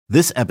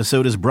This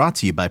episode is brought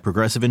to you by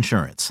Progressive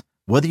Insurance.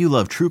 Whether you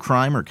love true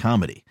crime or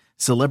comedy,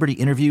 celebrity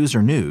interviews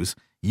or news,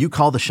 you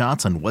call the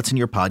shots on what's in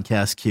your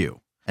podcast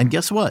queue. And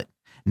guess what?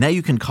 Now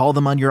you can call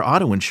them on your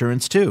auto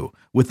insurance too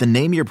with the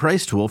Name Your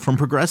Price tool from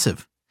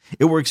Progressive.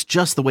 It works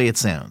just the way it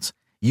sounds.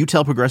 You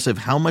tell Progressive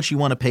how much you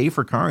want to pay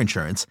for car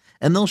insurance,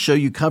 and they'll show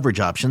you coverage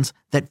options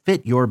that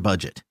fit your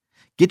budget.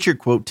 Get your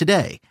quote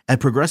today at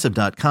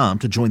Progressive.com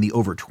to join the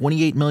over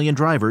 28 million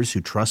drivers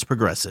who trust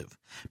Progressive.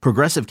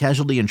 Progressive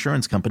Casualty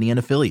Insurance Company and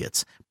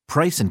Affiliates.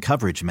 Price and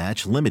coverage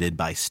match limited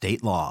by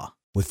state law.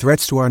 With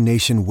threats to our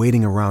nation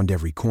waiting around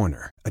every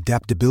corner,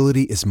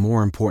 adaptability is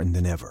more important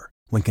than ever.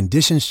 When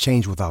conditions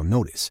change without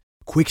notice,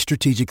 quick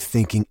strategic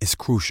thinking is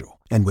crucial.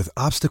 And with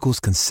obstacles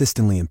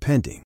consistently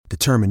impending,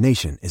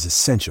 determination is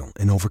essential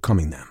in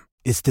overcoming them.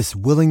 It's this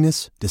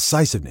willingness,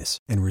 decisiveness,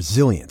 and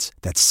resilience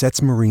that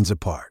sets Marines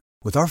apart.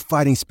 With our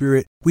fighting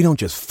spirit, we don't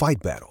just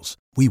fight battles,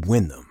 we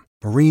win them.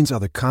 Marines are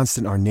the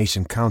constant our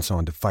nation counts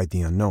on to fight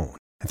the unknown.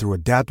 And through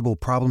adaptable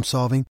problem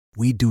solving,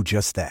 we do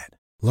just that.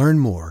 Learn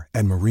more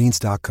at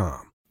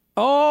Marines.com.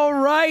 All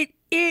right,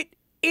 it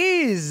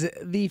is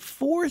the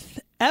 4th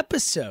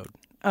episode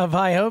of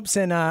High Hopes,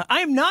 and I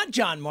am not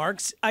John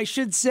Marks. I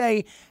should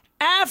say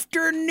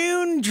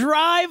afternoon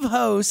drive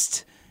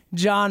host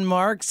John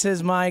Marks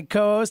as my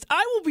co-host.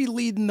 I will be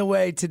leading the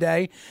way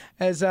today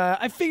as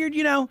I figured,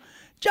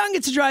 John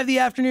gets to drive the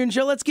afternoon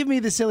show. Let's give me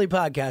the silly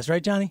podcast,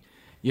 right, Johnny?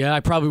 Yeah,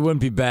 I probably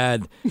wouldn't be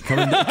bad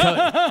coming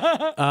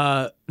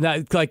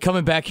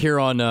back here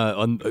on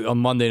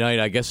Monday night.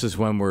 I guess is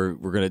when we're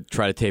going to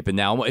try to tape it.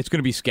 Now it's going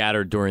to be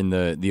scattered during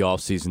the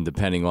off season,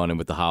 depending on it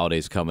with the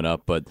holidays coming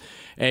up. But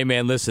hey,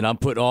 man, listen, I'm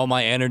putting all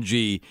my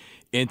energy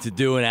into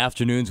doing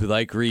afternoons with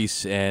Ike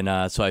Reese,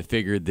 and so I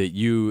figured that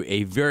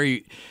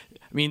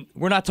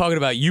we're not talking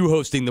about you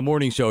hosting the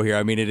morning show here.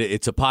 I mean,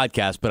 it's a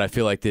podcast, but I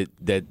feel like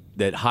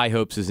that High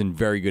Hopes is in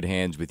very good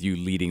hands with you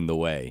leading the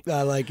way.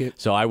 I like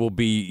it. So I will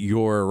be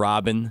your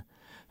Robin,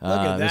 Look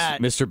at that.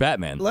 Mr.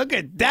 Batman. Look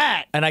at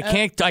that. And I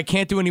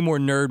can't do any more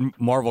nerd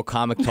Marvel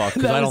comic talk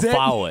because I don't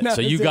follow it.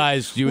 So you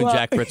guys, and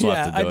Jack Fritz will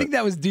have to do it. I think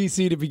that was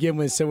DC to begin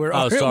with, so we're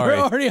sorry.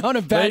 already on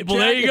a bad track. Well,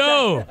 there you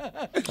go.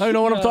 I don't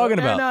know what I'm talking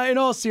about. And, in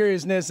all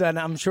seriousness, and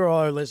I'm sure all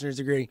our listeners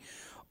agree,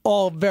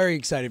 all very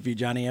excited for you,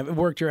 Johnny. I've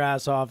worked your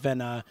ass off,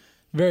 and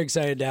very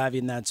excited to have you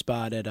in that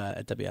spot at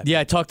WIP.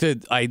 Yeah,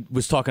 I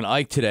was talking to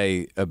Ike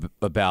today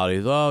about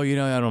it. Oh,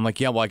 and I'm like,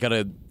 yeah, well,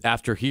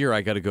 after here,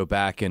 I got to go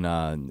back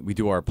and we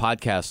do our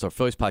podcast, our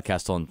Phillies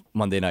podcast on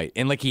Monday night.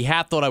 And like he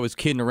half thought I was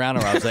kidding around,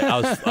 or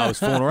I was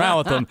fooling around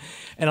with him.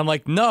 And I'm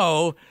like,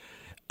 no,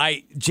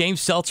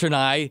 James Seltzer and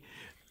I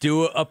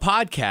do a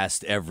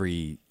podcast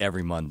every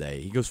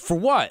Monday. He goes, for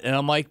what? And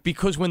I'm like,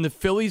 because when the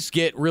Phillies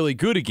get really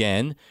good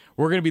again,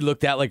 we're going to be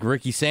looked at like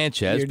Ricky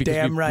Sanchez. You're because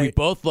damn right. We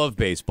both love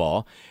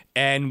baseball.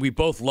 And we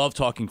both love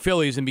talking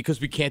Phillies, and because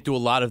we can't do a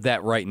lot of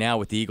that right now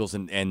with the Eagles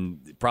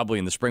and probably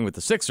in the spring with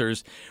the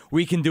Sixers,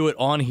 we can do it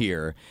on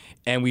here.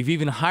 And we've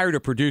even hired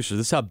a producer.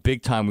 This is how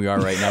big time we are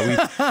right now. We've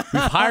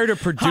hired a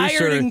producer.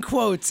 Hired in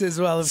quotes as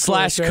well. /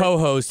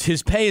 co-host.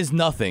 His pay is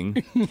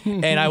nothing,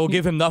 and I will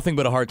give him nothing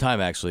but a hard time,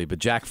 actually. But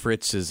Jack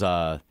Fritz is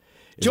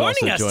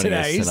joining us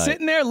today. He's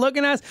sitting there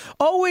looking at us.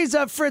 Always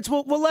up, Fritz.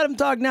 We'll let him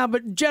talk now,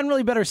 but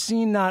generally better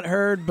seen, not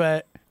heard.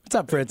 But what's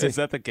up, Fritz? Is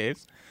that the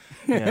case?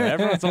 Yeah,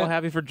 everyone's all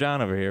happy for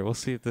John over here. We'll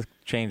see if this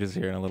changes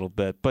here in a little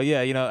bit. But yeah,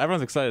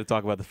 everyone's excited to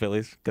talk about the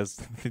Phillies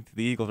because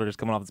the Eagles are just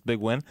coming off this big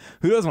win.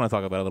 Who doesn't want to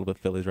talk about a little bit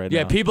Phillies right now?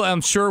 Yeah, people,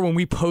 I'm sure when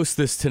we post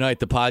this tonight,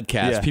 the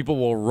podcast, people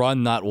will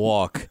run, not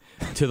walk,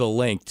 to the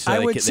link. So I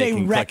would say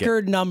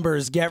record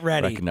numbers. Get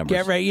ready. Record numbers.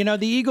 Get ready.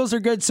 The Eagles are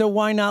good, so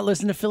why not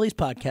listen to Phillies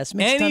podcast?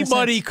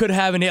 Anybody could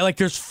have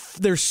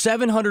there's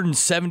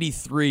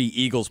 773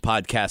 Eagles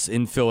podcasts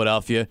in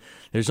Philadelphia.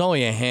 There's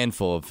only a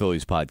handful of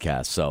Phillies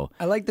podcasts. So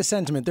I like the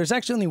sentiment. There's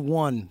actually only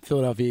one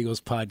Philadelphia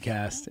Eagles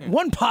podcast,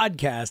 one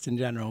podcast in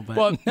general.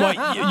 But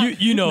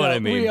you know what I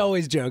mean. We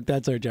always joke.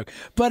 That's our joke.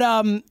 But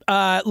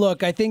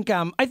look, I think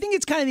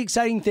it's kind of the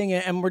exciting thing,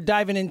 and we're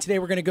diving in today.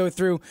 We're going to go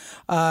through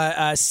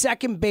a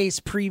second base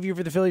preview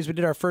for the Phillies. We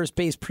did our first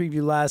base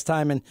preview last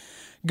time, and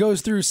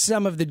goes through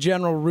some of the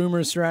general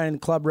rumors surrounding the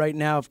club right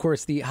now. Of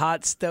course, the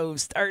hot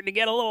stove's starting to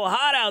get a little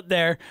hot out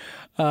there.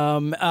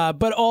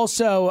 But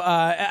also,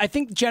 I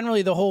think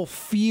generally the whole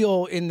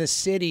feel in the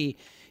city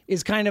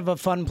is kind of a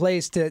fun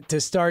place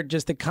to start.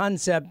 Just the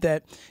concept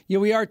that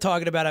we are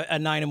talking about a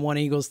 9-1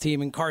 Eagles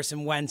team, and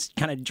Carson Wentz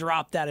kind of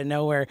dropped out of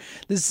nowhere.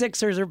 The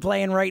Sixers are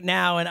playing right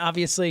now, and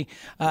obviously,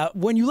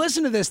 when you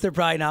listen to this, they're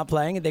probably not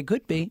playing, and they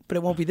could be, but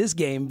it won't be this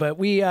game. But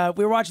we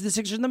were watching the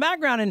Sixers in the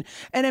background, and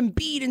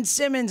Embiid and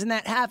Simmons and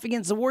that half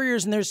against the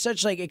Warriors, and there's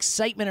such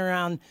excitement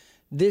around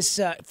this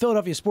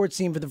Philadelphia sports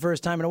team for the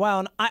first time in a while,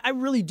 and I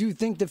really do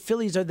think the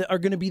Phillies are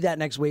going to be that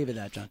next wave of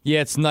that, John.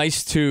 Yeah, it's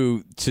nice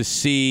to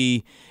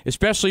see,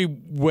 especially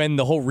when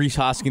the whole Rhys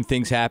Hoskins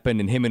things happened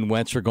and him and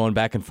Wentz are going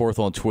back and forth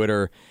on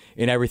Twitter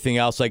and everything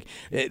else.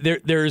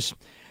 There's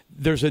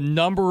a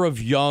number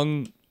of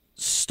young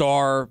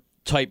star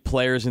type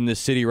players in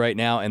this city right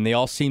now, and they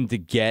all seem to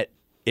get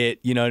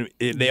it.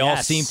 They all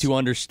seem to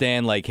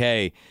understand.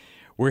 Hey,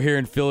 we're here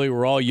in Philly.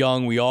 We're all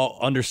young. We all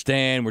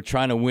understand. We're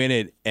trying to win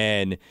it.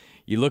 And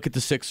you look at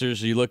the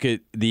Sixers, you look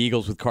at the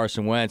Eagles with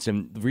Carson Wentz,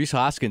 and Rhys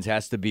Hoskins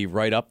has to be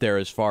right up there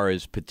as far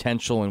as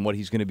potential and what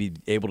he's going to be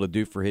able to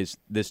do for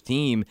this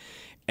team.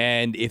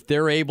 And if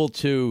they're able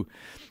to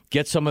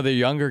get some of the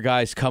younger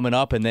guys coming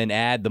up and then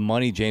add the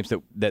money, James,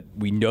 that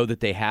we know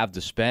that they have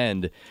to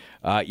spend,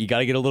 you got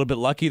to get a little bit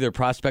lucky. They're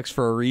prospects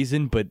for a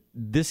reason, but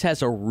this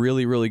has a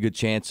really, really good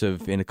chance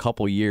of, in a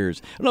couple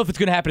years, I don't know if it's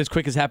going to happen as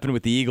quick as happened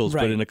with the Eagles,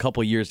 Right. but in a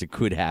couple years it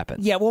could happen.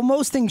 Yeah, well,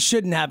 most things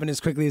shouldn't happen as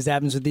quickly as it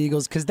happens with the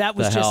Eagles because that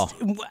was just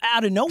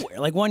out of nowhere.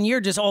 Like 1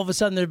 year, just all of a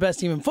sudden they're the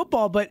best team in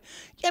football. But,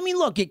 I mean,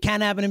 look, it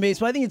can happen in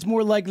baseball. I think it's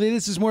more likely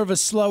this is more of a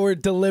slower,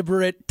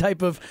 deliberate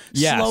type of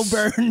slow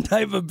burn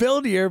type of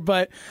build here.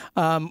 But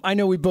I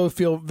know we both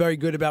feel very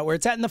good about where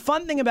it's at. And the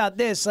fun thing about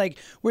this, like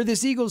where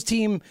this Eagles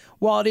team,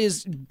 while it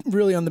is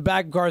really on the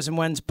back of Carson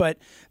Wentz, but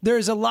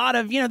there's a lot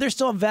of, there's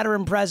still a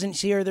veteran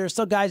presence here. There's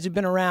still guys who've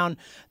been around.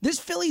 This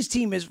Phillies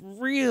team is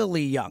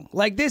really young.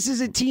 Like this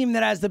is a team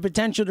that has the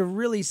potential to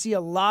really see a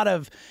lot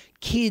of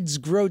kids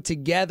grow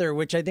together,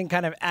 which I think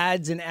kind of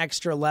adds an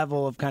extra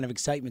level of kind of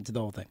excitement to the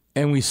whole thing.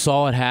 And we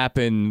saw it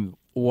happen,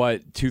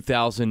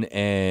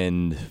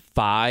 2005?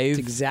 That's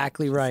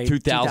exactly right.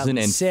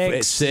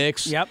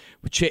 2006. Yep.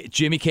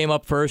 Jimmy came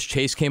up first.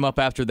 Chase came up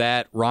after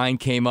that. Ryan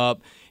came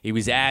up. He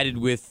was added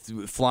with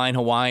Flying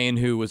Hawaiian,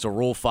 who was a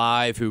Rule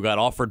 5, who got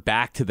offered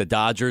back to the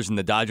Dodgers, and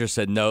the Dodgers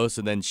said no.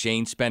 So then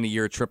Shane spent a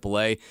year at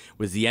AAA,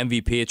 was the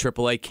MVP at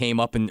AAA, came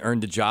up and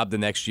earned a job the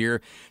next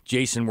year.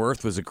 Jason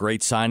Worth was a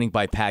great signing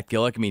by Pat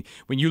Gillick. I mean,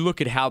 when you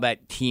look at how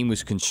that team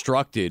was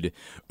constructed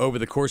over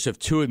the course of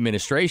 2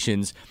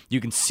 administrations,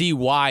 you can see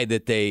why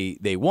that they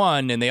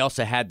won, and they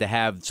also had to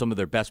have some of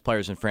their best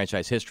players in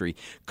franchise history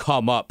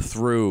come up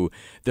through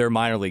their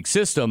minor league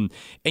system.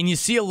 And you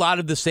see a lot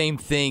of the same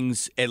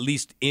things, at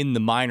least in the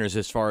minors,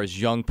 as far as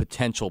young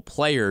potential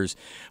players.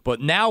 But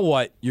now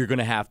what you're going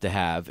to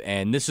have,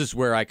 and this is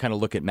where I kind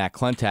of look at Matt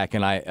Klentak,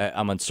 and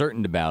I'm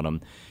uncertain about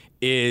him,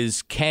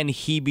 is can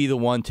he be the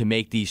one to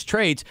make these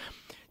trades?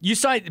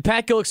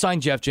 Pat Gillick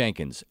signed Jeff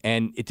Jenkins,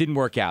 and it didn't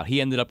work out. He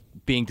ended up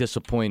being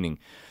disappointing.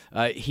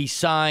 He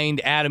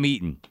signed Adam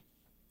Eaton.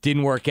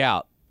 Didn't work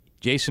out.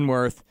 Jason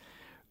Worth,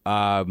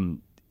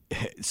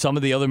 some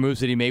of the other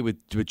moves that he made with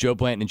Joe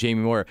Blanton and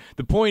Jamie Moyer.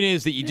 The point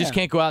is that you just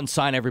can't go out and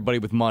sign everybody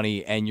with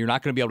money, and you're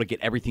not going to be able to get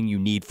everything you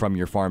need from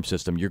your farm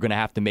system. You're going to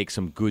have to make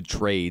some good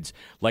trades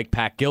like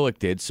Pat Gillick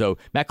did. So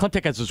Matt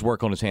Klentak has his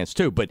work on his hands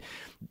too, but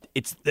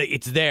it's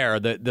there.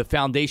 The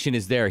foundation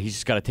is there. He's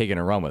just got to take it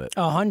and run with it.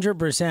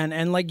 100%.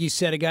 And like you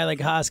said, a guy like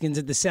Hoskins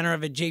at the center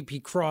of it,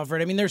 J.P.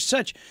 Crawford. I mean, there's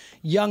such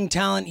young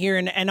talent here,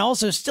 and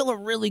also still a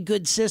really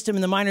good system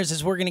in the minors,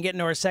 as we're going to get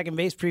into our second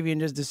base preview in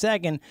just a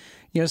second.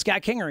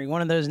 Scott Kingery,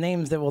 one of those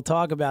names that we'll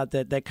talk about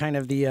that kind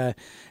of the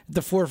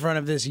forefront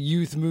of this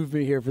youth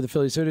movement here for the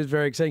Phillies. So it is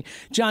very exciting.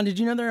 John, did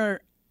you know there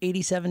are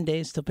 87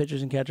 days till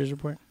pitchers and catchers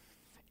report?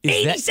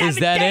 Is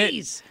that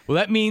days? It? Well,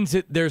 that means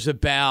that there's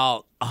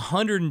about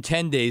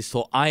 110 days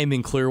till I am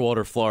in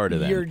Clearwater, Florida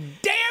then. You're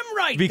damn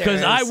right.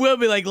 Because I will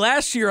be like,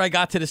 last year I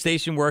got to the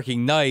station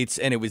working nights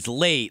and it was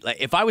late. Like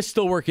if I was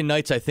still working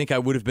nights, I think I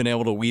would have been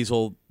able to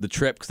weasel the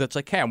trip because that's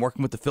like, hey, I'm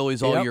working with the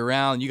Phillies all year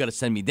round. You got to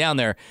send me down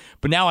there.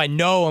 But now I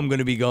know I'm going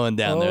to be going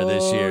down there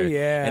this year.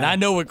 Yeah. And I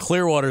know what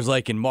Clearwater's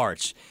like in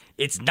March.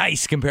 It's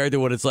nice compared to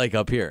what it's like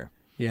up here.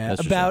 Yeah,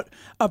 about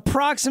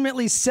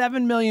approximately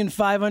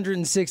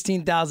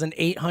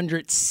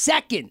 7,516,800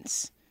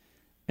 seconds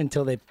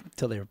until they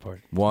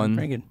report.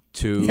 1,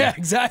 2, yeah,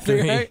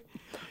 exactly. 3. Right?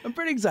 I'm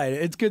pretty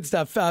excited. It's good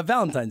stuff.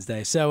 Valentine's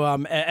Day. So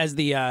as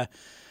the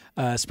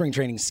spring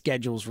training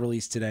schedule's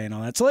released today and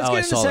all that. So let's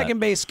get into the second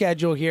base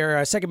schedule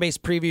here. Second base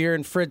preview here.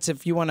 And Fritz,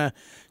 if you want to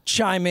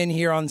chime in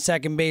here on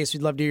second base,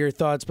 we'd love to hear your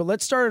thoughts. But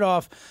let's start it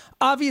off.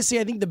 Obviously,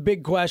 I think the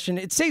big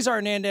question, Cesar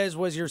Hernandez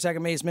was your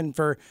second baseman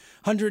for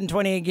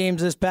 128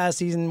 games this past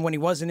season. When he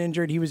wasn't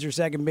injured, he was your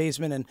second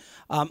baseman. And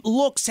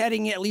looks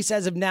heading, at least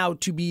as of now,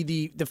 to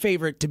be the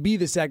favorite to be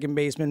the second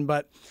baseman.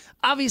 But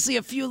obviously,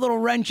 a few little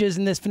wrenches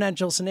in this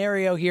financial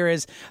scenario here,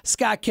 as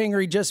Scott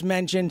Kingery just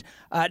mentioned,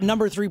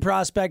 number 3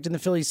 prospect in the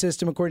Phillies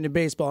system, according to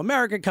Baseball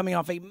America, coming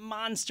off a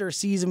monster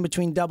season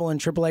between Double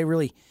and AAA,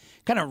 really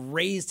kind of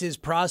raised his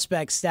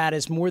prospect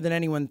status more than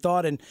anyone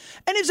thought, and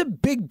is a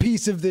big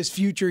piece of this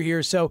future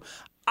here. So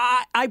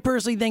I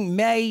personally think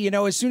May,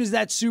 as soon as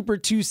that Super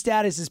 2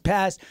 status is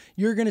passed,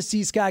 you're going to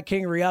see Scott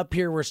Kingery up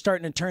here. We're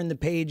starting to turn the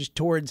page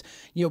towards,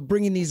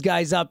 bringing these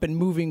guys up and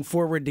moving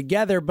forward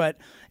together. But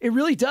it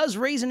really does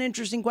raise an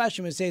interesting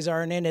question with Cesar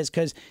Hernandez,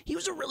 because he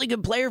was a really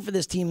good player for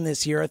this team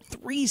this year. A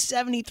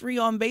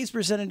 .373 on-base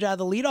percentage out of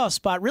the leadoff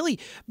spot. Really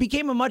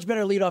became a much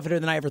better leadoff hitter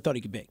than I ever thought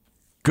he could be.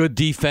 Good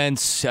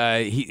defense.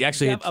 He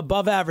actually hit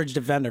above average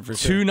defender for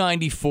sure.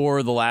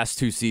 294 the last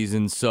 2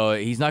 seasons, so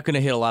he's not going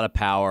to hit a lot of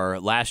power.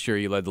 Last year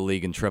he led the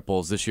league in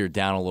triples. This year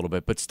down a little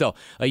bit, but still,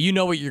 you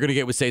know what you're going to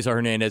get with Cesar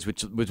Hernandez,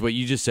 which was what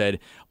you just said.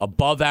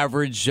 Above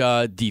average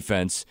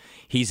defense.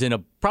 He's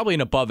probably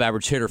an above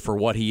average hitter for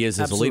what he is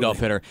as a leadoff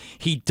hitter.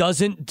 He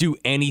doesn't do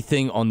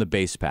anything on the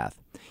base path.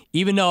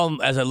 even though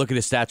as I look at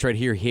his stats right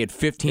here, he had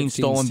 15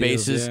 stolen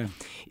steals, bases. yeah.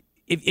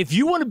 If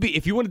you want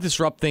to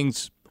disrupt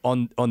things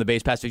on the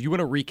base pass, if you want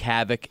to wreak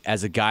havoc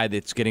as a guy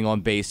that's getting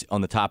on base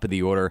on the top of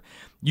the order,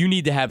 you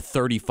need to have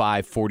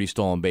 35, 40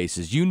 stolen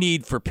bases. You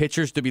need for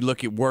pitchers to be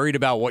worried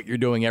about what you're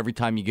doing every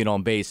time you get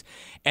on base.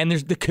 And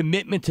there's the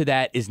commitment to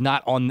that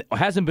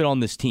hasn't been on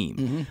this team.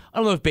 Mm-hmm. I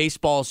don't know if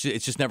baseball,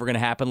 it's just never going to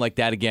happen like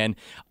that again.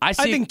 I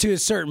think to a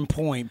certain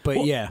point,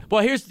 but yeah.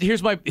 Well,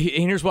 here's why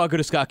I'll go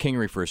to Scott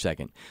Kingery for a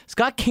second.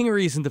 Scott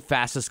Kingery isn't the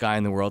fastest guy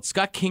in the world.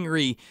 Scott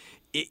Kingery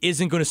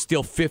isn't going to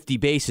steal 50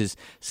 bases.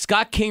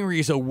 Scott Kingery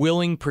is a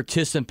willing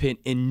participant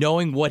in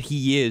knowing what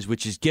he is,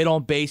 which is get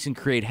on base and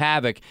create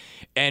havoc.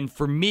 And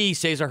for me,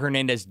 Cesar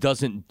Hernandez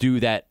doesn't do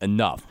that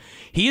enough.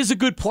 He is a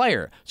good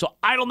player, so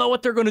I don't know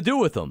what they're going to do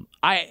with him.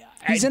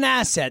 He's an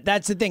asset.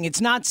 That's the thing.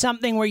 It's not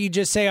something where you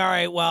just say, all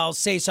right, well,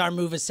 Cesar,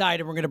 move aside,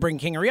 and we're going to bring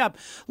Kingery up.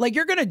 Like,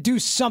 you're going to do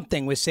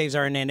something with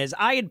Cesar Hernandez.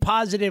 I had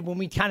posited when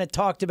we kind of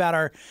talked about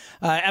our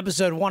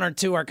episode 1 or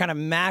 2, our kind of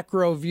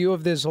macro view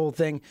of this whole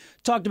thing,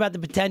 talked about the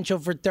potential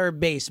for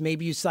third base.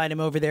 Maybe you slide him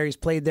over there. He's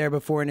played there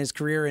before in his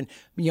career. And,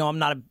 I'm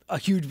not a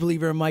huge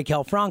believer in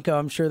Maikel Franco.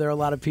 I'm sure there are a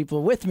lot of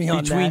people with me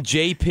on Between that.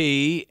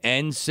 JP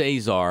and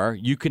Cesar,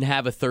 you can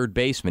have a third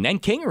baseman.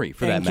 And Kingery,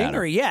 for that matter.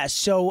 Kingery, yes.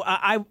 So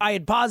I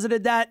had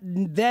posited that.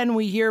 Then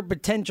we hear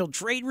potential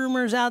trade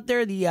rumors out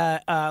there.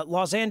 The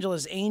Los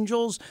Angeles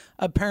Angels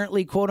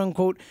apparently, quote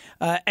unquote,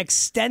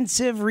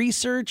 extensive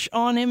research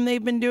on him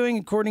they've been doing,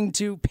 according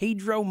to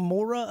Pedro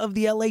Mora of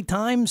the LA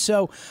Times.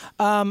 So,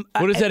 what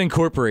does that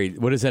incorporate?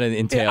 What does that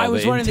entail? I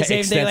was wondering the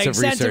same thing. Like,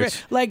 research. Is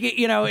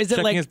it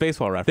Checking like his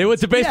baseball reference. They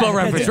went to baseball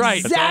reference, that's right?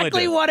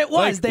 exactly what it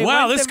was. Like,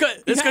 wow, this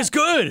guy's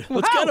good.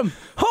 Let's get him.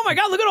 Oh my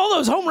God, look at all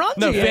those home runs.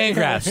 No, he hit.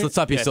 Fangraphs. Let's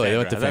not be silly. They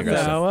went to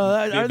Fangraphs. No, well,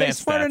 are they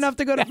advanced smart stats. enough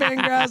to go to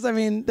Fangraphs? I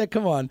mean,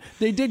 come on.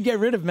 They did get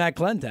rid of Matt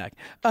Klentak.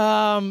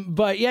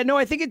 But yeah, no,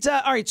 I think it's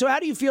all right. So how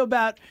do you feel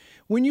about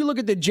when you look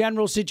at the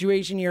general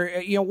situation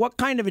here? What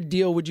kind of a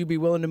deal would you be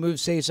willing to move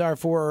Cesar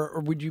for,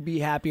 or would you be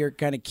happier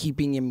kind of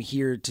keeping him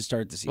here to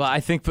start the season? Well, I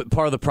think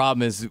part of the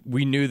problem is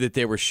we knew that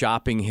they were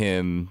shopping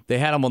him. They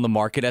had him on the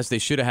market as they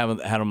should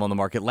have had him on the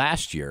market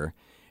last year,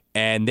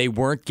 and they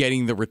weren't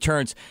getting the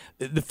returns.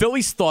 The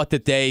Phillies thought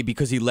that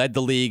because he led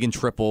the league in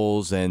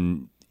triples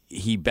and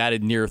he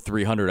batted near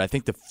 300. I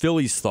think the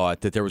Phillies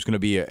thought that there was going to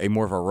be a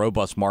more of a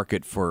robust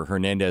market for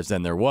Hernandez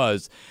than there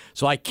was.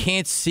 So I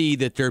can't see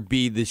that there'd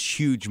be this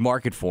huge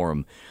market for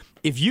him.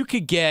 If you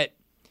could get,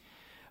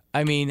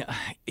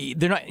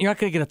 you're not going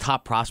to get a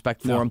top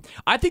prospect for him.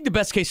 I think the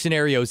best case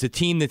scenario is a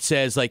team that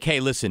says, like, hey,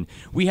 listen,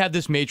 we have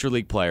this major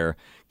league player.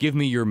 Give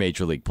me your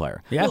major league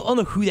player. Yeah. I don't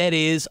know who that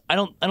is. I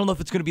don't know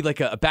if it's going to be like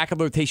a back of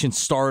the rotation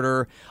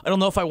starter. I don't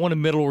know if I want a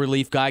middle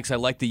relief guy because I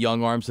like the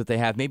young arms that they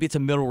have. Maybe it's a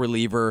middle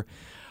reliever.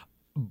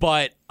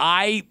 But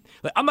I'm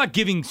not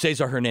giving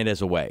Cesar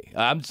Hernandez away.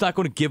 I'm just not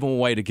going to give him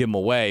away to give him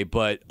away.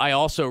 But I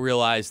also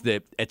realize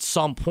that at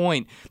some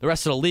point, the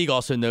rest of the league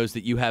also knows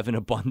that you have an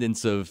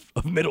abundance of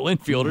middle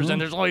infielders,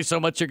 and there's only so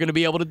much you're going to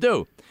be able to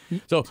do.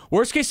 So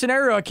worst case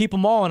scenario, I keep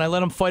them all, and I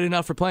let them fight it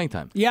out for playing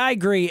time. Yeah, I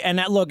agree.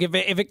 And look, if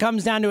it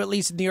comes down to, at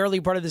least in the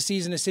early part of the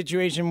season, a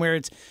situation where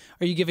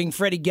are you giving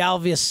Freddie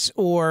Galvis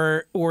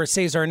or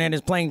Cesar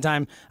Hernandez playing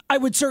time, I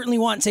would certainly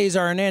want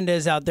Cesar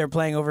Hernandez out there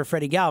playing over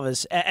Freddie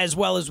Galvis, as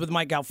well as with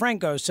Maikel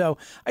Franco. So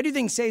I do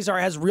think Cesar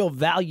has real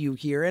value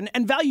here,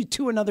 and value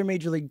to another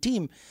major league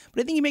team.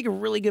 But I think you make a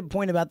really good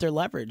point about their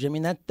leverage. I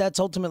mean, that's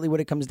ultimately what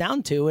it comes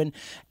down to. And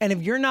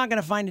if you're not going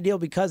to find a deal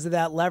because of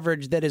that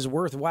leverage that is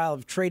worthwhile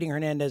of trading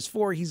Hernandez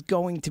for, he's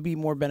going to be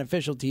more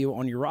beneficial to you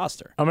on your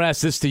roster. I'm going to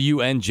ask this to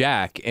you and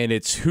Jack, and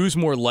it's who's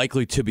more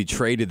likely to be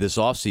traded this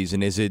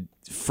offseason? Is it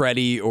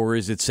Freddie or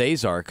is it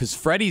Cesar? Because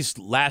Freddie's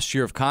last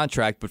year of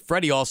contract, but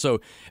Freddie also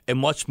a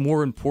much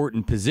more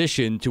important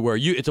position to where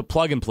it's a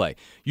plug and play.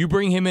 You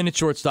bring him in at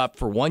shortstop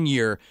for 1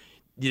 year.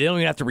 You don't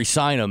even have to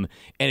re-sign him.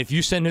 And if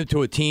you send him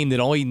to a team that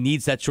only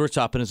needs that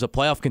shortstop and is a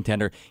playoff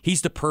contender,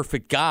 he's the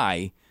perfect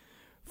guy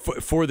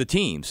for the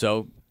team.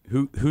 So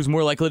who's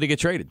more likely to get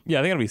traded? Yeah,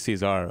 I think it'll be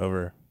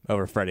Cesar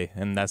over Freddie,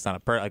 and that's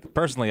not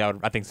personally.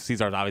 I think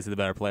Cesar's obviously the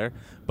better player,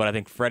 but I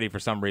think Freddie, for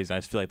some reason, I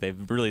just feel like they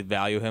really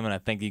value him, and I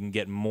think you can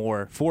get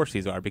more for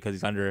Cesar because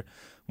he's under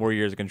more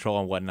years of control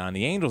and whatnot. And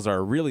the Angels are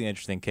a really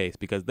interesting case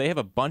because they have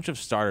a bunch of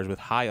starters with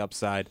high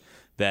upside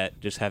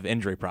that just have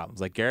injury problems,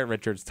 like Garrett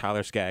Richards,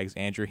 Tyler Skaggs,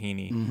 Andrew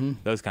Heaney,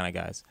 those kind of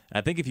guys. And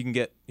I think if you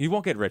can you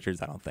won't get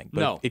Richards, I don't think.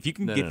 But no. If you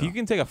can you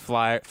can take a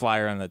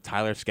flyer on the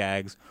Tyler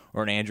Skaggs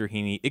or an Andrew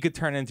Heaney, it could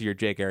turn into your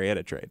Jake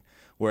Arrieta trade,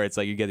 where it's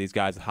like you get these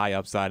guys with high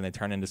upside and they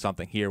turn into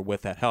something here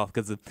with that health,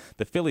 because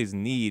the Phillies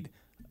need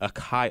a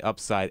high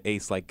upside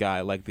ace-like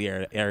guy like the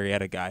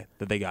Arrieta guy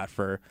that they got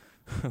for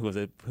who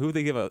did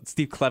they give out?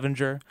 Steve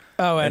Clevenger.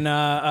 Oh,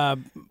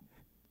 and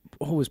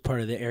who was part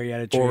of the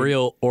Arrieta trade?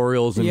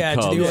 Orioles and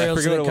Cubs. To the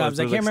Orioles I and the Cubs.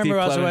 I can't remember who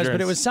else it was, but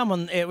it was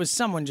Clevenger.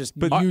 someone just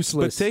But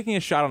useless. But taking a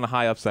shot on a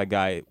high upside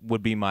guy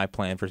would be my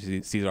plan for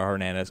Cesar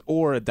Hernandez,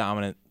 or a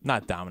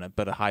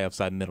high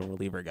upside middle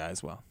reliever guy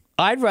as well.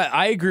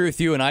 I agree with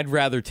you, and I'd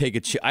rather take a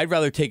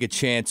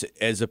chance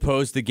as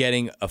opposed to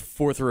getting a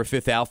fourth or a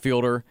fifth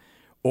outfielder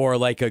or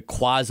like a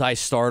quasi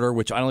starter,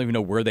 which I don't even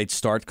know where they'd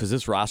start because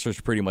this roster is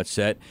pretty much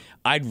set.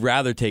 I'd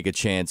rather take a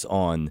chance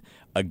on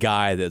a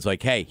guy that's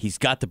like, hey, he's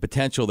got the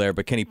potential there,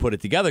 but can he put it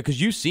together? Because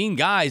you've seen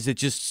guys that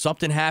just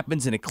something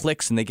happens and it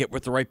clicks and they get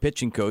with the right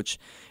pitching coach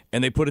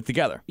and they put it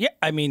together. Yeah,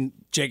 I mean,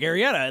 Jake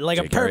Arrieta, like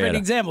a perfect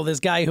example. This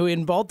guy who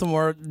in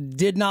Baltimore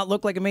did not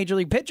look like a major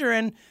league pitcher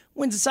and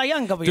wins a Cy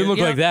Young a couple years. Didn't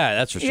look like that,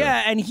 that's for sure.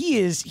 Yeah, and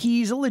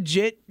he's a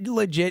legit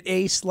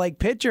ace-like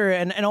pitcher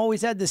and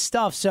always had this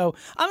stuff. So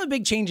I'm a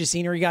big change of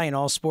scenery guy in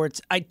all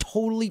sports. I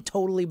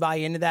totally buy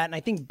into that. And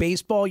I think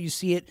baseball, you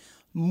see it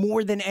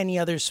more than any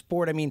other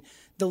sport. I mean,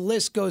 the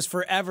list goes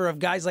forever of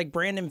guys like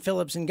Brandon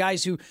Phillips and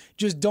guys who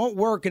just don't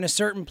work in a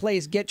certain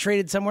place, get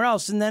traded somewhere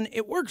else, and then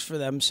it works for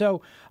them.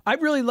 So I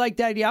really like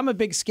that idea. I'm a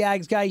big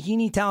Skaggs guy.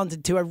 Heaney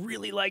talented too. I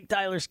really like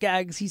Tyler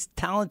Skaggs. He's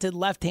talented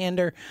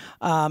left-hander.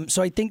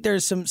 So I think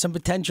there's some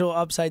potential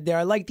upside there.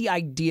 I like the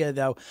idea,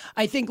 though.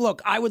 I think,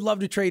 look, I would love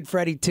to trade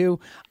Freddie too.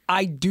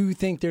 I do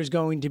think there's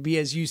going to be,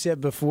 as you said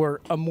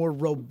before, a more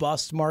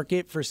robust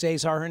market for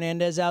Cesar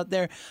Hernandez out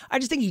there. I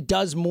just think he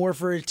does more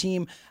for a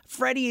team.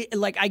 Freddie,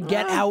 like I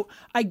get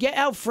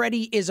how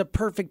Freddie is a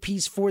perfect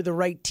piece for the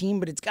right team,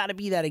 but it's got to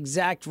be that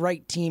exact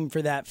right team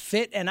for that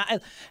fit. And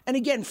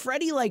again,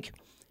 Freddie, like,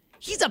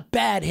 he's a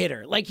bad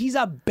hitter. Like, he's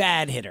a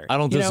bad hitter. I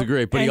don't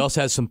disagree, but he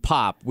also has some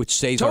pop, which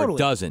Cesar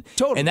doesn't.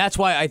 Totally. And that's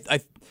why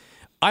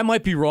I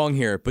might be wrong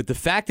here, but the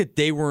fact that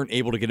they weren't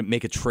able to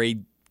make a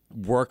trade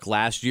work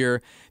last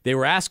year, they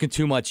were asking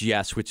too much,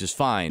 yes, which is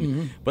fine.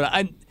 Mm-hmm. But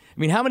I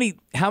mean,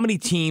 how many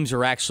teams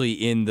are actually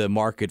in the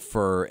market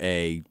for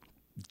a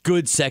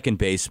good second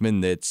baseman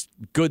that's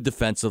good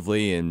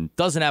defensively and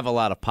doesn't have a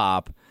lot of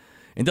pop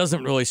and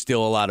doesn't really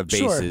steal a lot of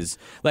bases?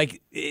 Sure.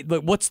 Like,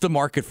 what's the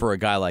market for a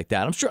guy like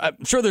that?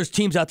 I'm sure there's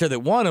teams out there that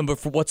want him, but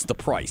for what's the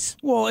price?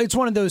 Well, it's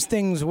one of those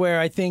things where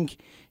I think,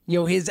 you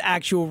know, his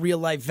actual real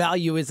life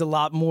value is a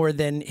lot more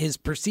than his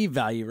perceived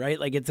value, right?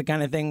 Like, it's the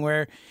kind of thing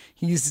where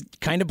he's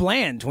kind of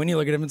bland when you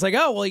look at him. It's like,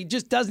 oh, well, he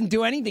just doesn't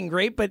do anything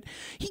great, but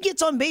he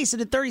gets on base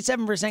at a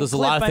 37% clip. Does a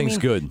lot of things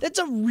good. That's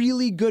a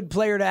really good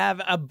player to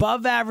have.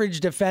 Above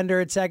average defender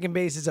at second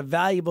base is a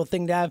valuable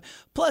thing to have.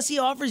 Plus, he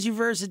offers you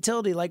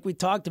versatility, like we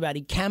talked about.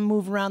 He can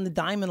move around the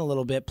diamond a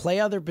little bit, play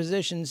other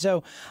positions.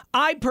 So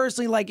I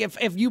personally, like, if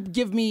you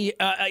give me,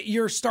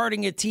 you're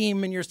starting a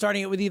team and you're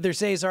starting it with either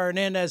Cesar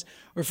Hernandez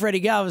or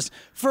Freddie Galvis,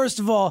 first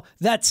of all,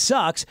 that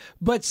sucks.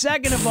 But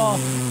second of all,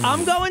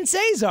 I'm going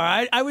Cesar.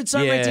 I would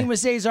start my team with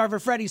Cesar for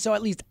Freddie, so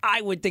at least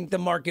I would think the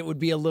market would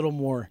be a little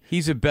more.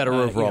 He's a better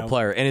overall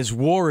player, and his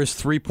WAR is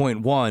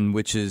 3.1,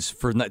 which is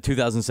for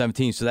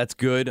 2017, so that's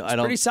good.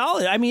 Pretty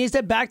solid. I mean, he's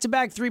had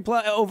back-to-back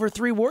over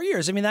 3 WAR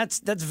years. I mean, that's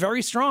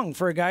very strong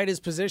for a guy at his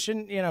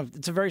position. You know,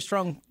 it's a very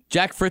strong.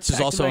 Jack Fritz is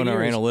also in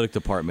our analytic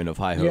department of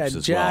High Hopes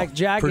as well.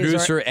 Jack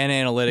producer and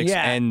analytics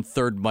and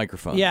third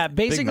microphone. Yeah,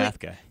 basically. Big math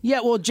guy.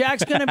 Yeah, well,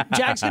 Jack's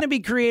gonna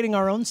be creating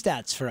our own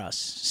stats for us,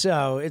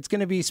 so it's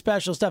gonna be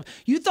special stuff.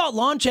 You thought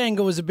launch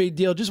angle was a big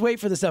deal. Just wait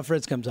for the stuff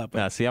Fritz comes up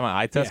with. See, I'm an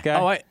eye test guy.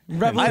 Oh,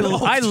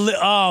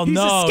 He's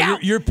no, a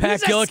scout. you're Pat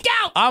He's a Gillick.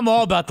 scout. I'm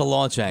all about the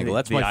launch angle.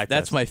 The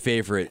That's my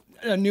favorite.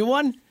 A new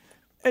one.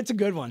 It's a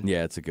good one.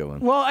 Yeah, it's a good one.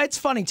 Well, it's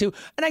funny, too.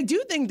 And I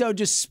do think, though,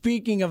 just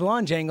speaking of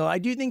launch angle, I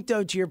do think,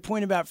 though, to your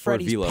point about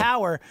Freddie's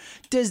power,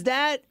 does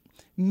that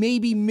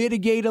maybe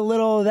mitigate a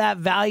little of that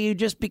value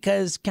just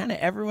because kind of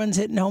everyone's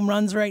hitting home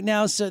runs right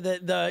now so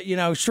that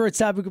the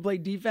shortstop who can play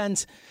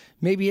defense,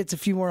 maybe it's a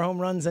few more home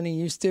runs than he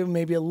used to,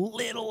 maybe a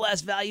little less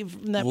value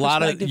from that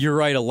perspective? You're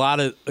right. A lot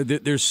of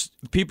there's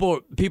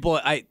people.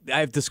 I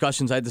had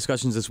discussions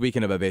this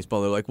weekend about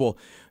baseball. They're like, well,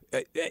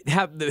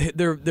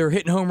 they're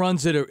hitting home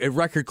runs at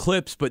record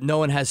clips, but no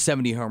one has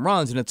 70 home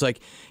runs, and it's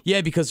like,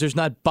 yeah, because there's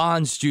not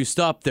Bonds juiced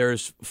up.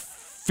 There's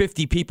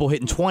 50 people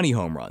hitting 20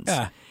 home runs.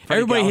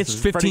 Everybody hits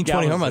 15,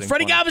 20 home runs.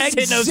 Freddie Galvis is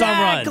hitting those home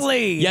runs.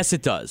 Yes,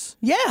 it does.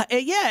 Yeah,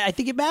 I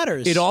think it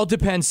matters. It all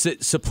depends,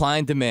 supply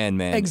and demand,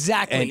 man.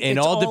 Exactly. And it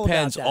all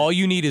depends. All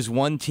you need is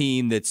one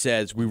team that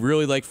says, we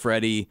really like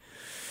Freddie.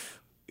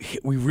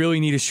 We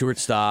really need a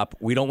shortstop.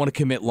 We don't want to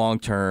commit long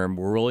term.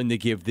 We're willing to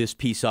give this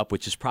piece up,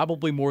 which is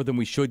probably more than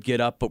we should get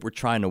up, but we're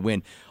trying to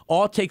win.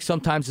 All it takes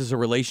sometimes is a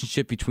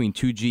relationship between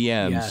two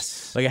GMs.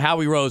 Yes. Like a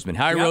Howie Roseman.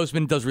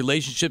 Roseman does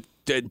relationship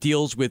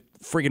deals with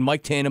friggin'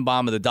 Mike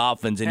Tannenbaum of the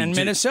Dolphins. And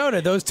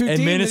Minnesota. Those two teams.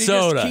 And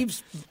Minnesota. He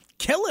just keeps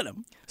killing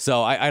them.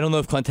 So I don't know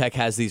if Klentak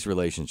has these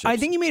relationships. I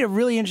think you made a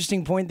really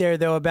interesting point there,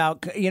 though,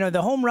 about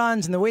the home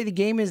runs and the way the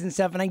game is and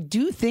stuff. And I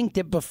do think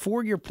that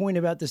before your point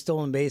about the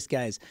stolen base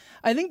guys,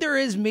 I think there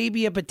is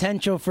maybe a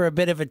potential for a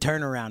bit of a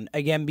turnaround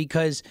again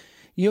because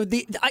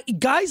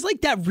Guys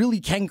like that really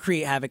can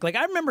create havoc. Like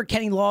I remember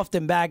Kenny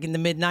Lofton back in the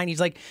mid '90s.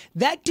 Like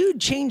that dude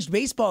changed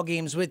baseball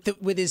games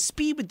with his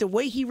speed, with the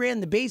way he ran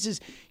the bases.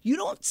 You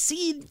don't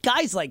see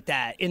guys like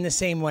that in the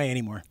same way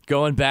anymore.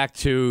 Going back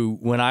to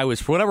when I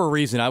was, for whatever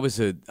reason,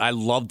 I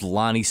loved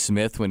Lonnie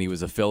Smith when he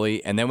was a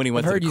Philly, and then when he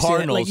went to the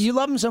Cardinals. Like you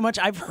love him so much.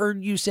 I've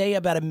heard you say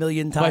about 1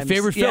 million times. My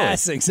favorite Philly.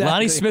 Yes, exactly.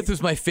 Lonnie Smith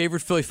was my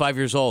favorite Philly 5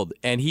 years old,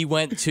 and he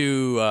went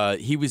to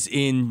he was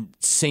in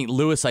St.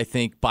 Louis, I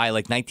think, by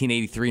like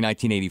 1983,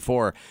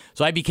 1984.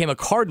 So I became a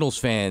Cardinals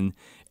fan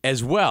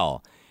as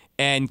well.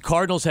 And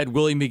Cardinals had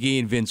Willie McGee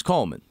and Vince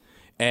Coleman.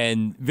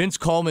 And Vince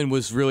Coleman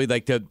was really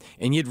like and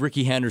you had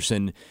Ricky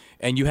Henderson,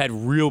 and you had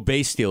real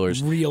base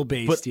stealers.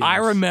 But I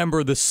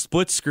remember the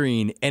split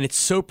screen, and it's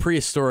so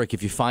prehistoric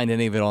if you find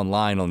any of it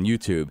online on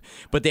YouTube.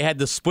 But they had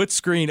the split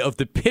screen of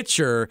the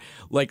pitcher,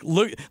 like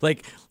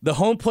the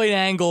home plate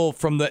angle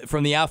from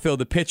the outfield,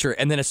 the pitcher,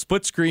 and then a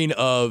split screen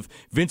of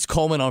Vince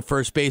Coleman on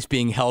first base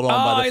being held on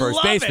by the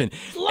first baseman.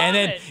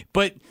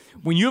 But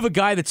when you have a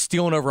guy that's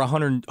stealing over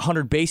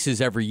 100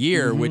 bases every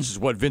year, which is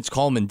what Vince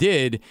Coleman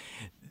did,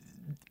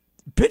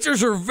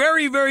 pitchers are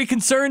very, very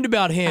concerned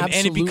about him.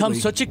 Absolutely. And it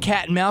becomes such a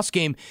cat and mouse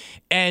game.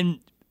 And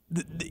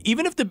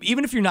even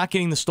if you're not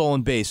getting the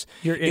stolen base,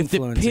 if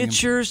the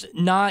pitcher's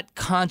not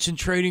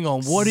concentrating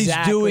on what he's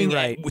doing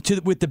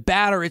with the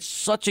batter, it's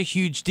such a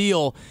huge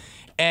deal.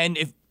 And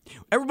if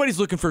everybody's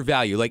looking for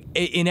value, like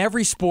in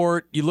every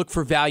sport, you look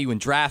for value in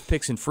draft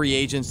picks and free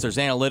agents. There's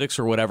analytics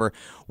or whatever.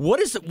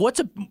 What's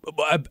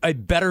a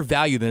better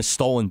value than a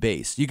stolen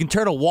base? You can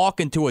turn a walk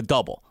into a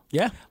double,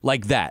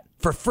 like that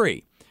for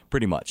free.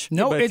 Pretty much.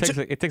 No, but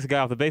it takes a guy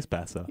off the base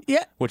pass, though.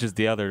 Yeah. Which is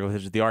the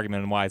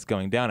argument and why it's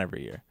going down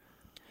every year.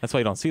 That's why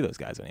you don't see those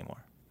guys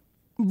anymore.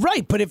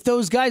 Right, but if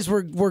those guys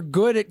were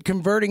good at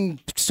converting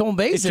stolen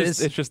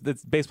bases,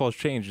 it's baseball's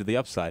changed to the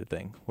upside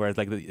thing, where it's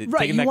like taking you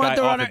that want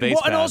guy off the base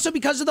pass. and also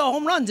because of the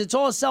home runs, it's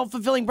all a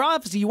self-fulfilling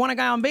prophecy. You want a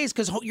guy on base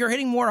because you're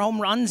hitting more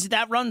home runs.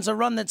 That run's a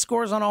run that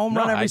scores on a home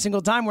run every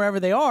single time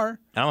wherever they are.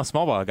 And I'm a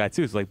small ball guy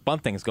too, so like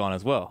bunting's gone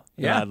as well.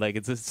 Yeah, like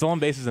it's stolen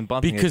bases and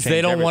bunting because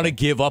they don't want to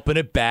give up an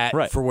at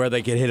bat for where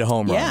they can hit a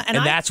home run. Yeah, and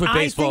that's what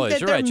baseball is. I think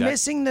that You're right, they're Jack.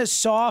 missing the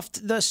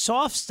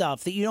soft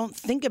stuff that you don't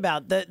think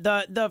about.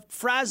 The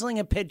frazzling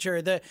a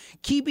pitcher, the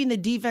keeping the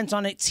defense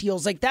on its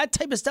heels, like that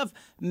type of stuff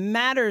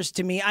matters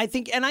to me. I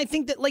think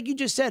that, like you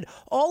just said,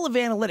 all of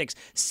analytics,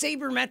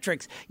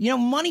 sabermetrics,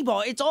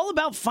 Moneyball, it's all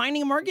about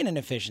finding a market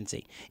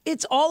inefficiency.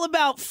 It's all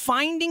about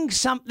finding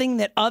something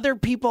that other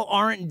people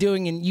aren't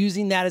doing and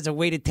using that as a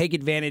way to take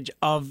advantage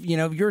of,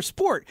 your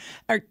sport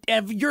or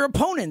of your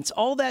opponents,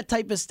 all that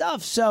type of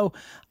stuff. So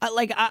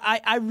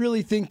I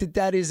really think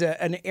that is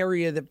an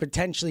area that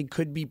potentially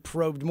could be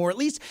probed more, at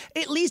least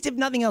if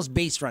nothing else,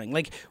 base running.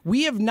 Like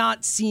we have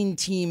not seen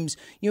teams,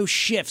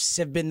 shifts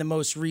have been the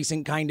most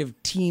recent kind of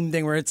team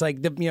thing where it's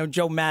like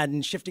Joe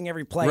Madden shifting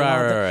every play.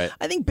 Right.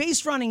 I think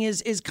base running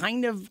is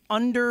kind of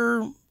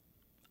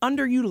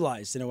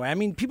underutilized in a way. I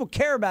mean, people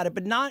care about it,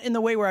 but not in the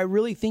way where I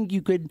really think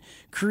you could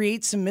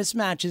create some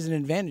mismatches and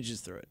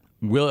advantages through it.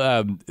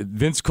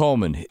 Vince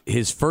Coleman,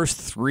 his first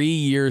 3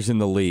 years in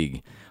the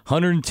league,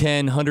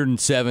 110,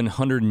 107,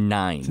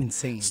 109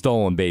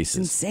 stolen bases.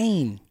 It's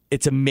insane.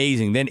 It's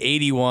amazing. Then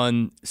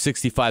 81,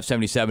 65,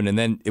 77, and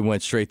then it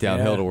went straight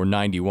downhill to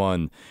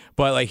 91.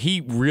 But like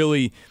he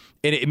really,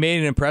 it made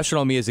an impression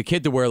on me as a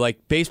kid to where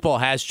like baseball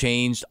has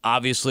changed,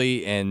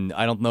 obviously, and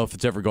I don't know if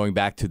it's ever going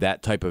back to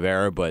that type of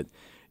era, but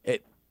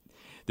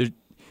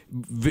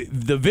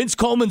the Vince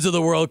Colemans of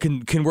the world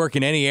can work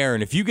in any era.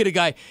 And if you get a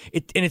guy,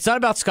 and it's not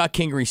about Scott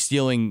Kingery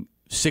stealing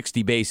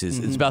 60 bases.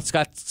 It's about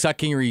Scott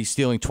Kingery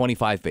stealing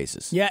 25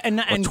 bases. Yeah,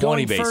 and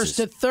going bases. First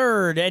to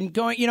third and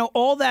going,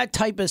 all that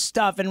type of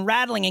stuff and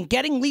rattling and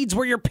getting leads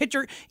where your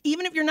pitcher,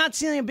 even if you're not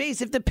stealing a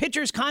base, if the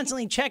pitcher's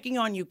constantly checking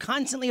on you,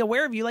 constantly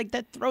aware of you, like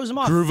that throws him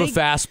off. Groove a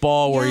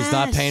fastball where he's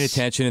not paying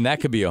attention, and that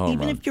could be a home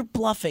run. Even if you're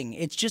bluffing,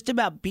 it's just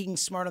about being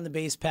smart on the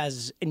base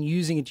passes and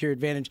using it to your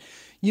advantage.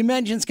 You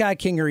mentioned Scott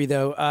Kingery,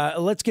 though.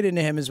 Let's get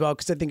into him as well,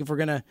 because I think if we're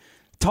going to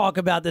talk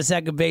about the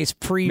second base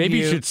preview. Maybe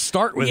you should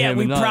start with him.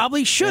 Yeah, we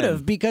probably should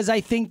have, because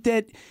I think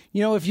that,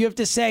 if you have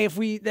to say,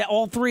 that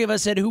all three of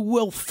us said who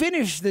will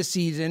finish the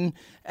season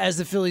as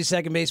the Phillies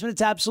second baseman,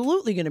 it's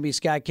absolutely going to be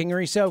Scott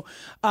Kingery. So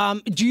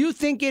do you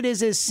think it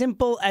is as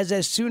simple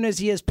as soon as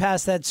he has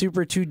passed that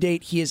Super 2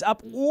 date, he is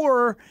up,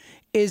 or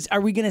are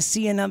we going to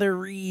see another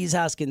Rhys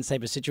Hoskins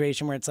type of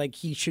situation where it's like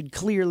he should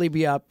clearly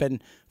be up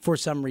and for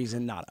some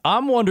reason not up?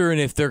 I'm wondering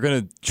if they're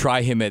going to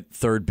try him at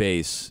third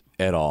base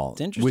at all,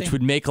 which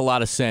would make a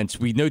lot of sense.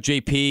 We know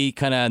JP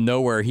kind of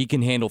nowhere. He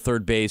can handle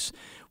third base.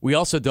 We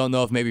also don't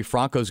know if maybe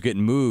Franco's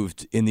getting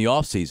moved in the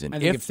offseason. I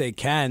think if they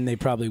can, they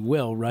probably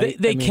will, right?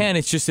 They can.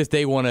 It's just if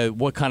they want to,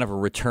 what kind of a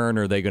return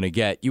are they going to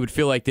get? You would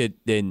feel like that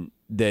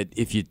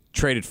if you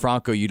traded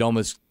Franco, you'd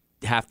almost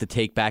have to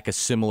take back a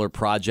similar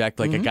project,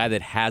 like a guy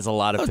that has a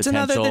lot of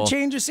potential. It's another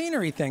change of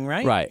scenery thing,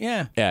 right? Right.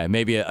 Yeah.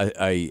 Maybe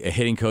a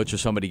hitting coach or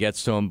somebody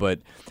gets to him. But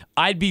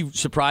I'd be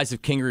surprised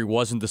if Kingery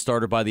wasn't the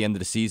starter by the end of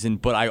the season.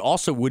 But I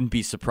also wouldn't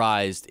be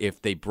surprised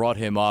if they brought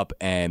him up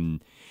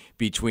and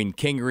between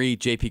Kingery,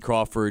 J.P.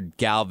 Crawford,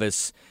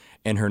 Galvis,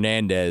 and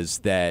Hernandez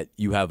that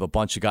you have a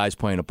bunch of guys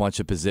playing a bunch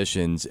of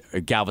positions.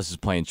 Galvis is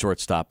playing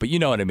shortstop, but you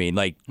know what I mean.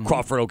 Like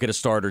Crawford will get a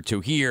start or two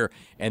here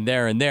and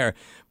there and there.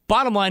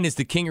 Bottom line is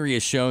that Kingery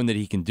has shown that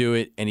he can do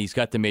it, and he's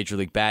got the major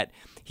league bat.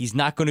 He's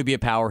not going to be a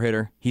power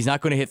hitter. He's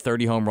not going to hit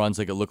 30 home runs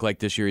like it looked like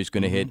this year. He's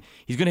going to hit.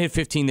 He's going to hit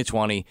 15 to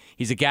 20.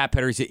 He's a gap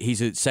hitter.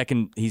 He's a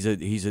second. He's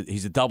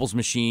a doubles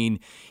machine.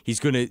 He's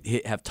going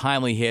to have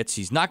timely hits.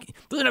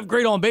 Doesn't have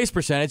great on base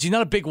percentage. He's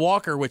not a big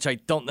walker, which I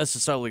don't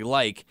necessarily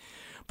like.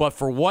 But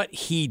for what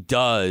he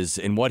does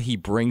and what he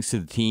brings to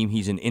the team,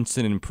 he's an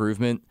instant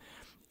improvement.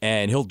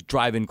 And he'll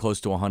drive in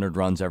close to 100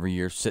 runs every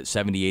year,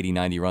 70, 80,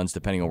 90 runs,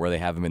 depending on where they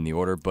have him in the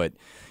order. But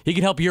he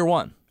can help year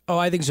one. Oh,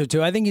 I think so,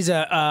 too. I think he's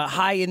a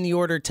high in the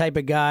order type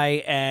of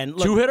guy. And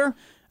look, two-hitter?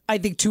 I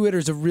think two-hitter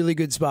is a really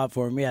good spot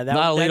for him. Yeah,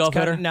 not a leadoff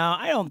hitter? No,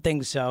 I don't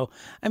think so.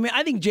 I mean,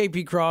 I think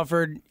J.P.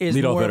 Crawford is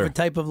leadoff more hitter. of a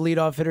type of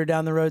leadoff hitter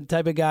down the road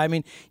type of guy. I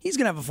mean, he's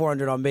going to have a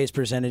 400 on base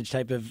percentage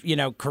type of,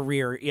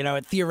 career,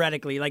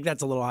 theoretically. Like,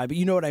 that's a little high, but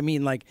you know what I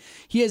mean? Like,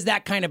 he has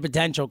that kind of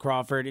potential,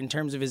 Crawford, in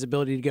terms of his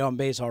ability to get on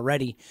base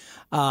already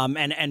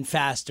and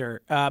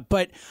faster.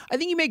 But I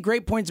think you made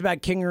great points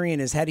about Kingery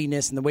and his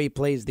headiness and the way he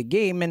plays the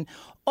game. And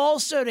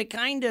also to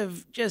kind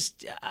of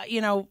just,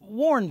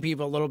 warn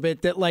people a little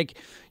bit that, like,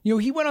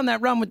 he went on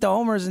that run with the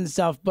homers and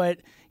stuff, but,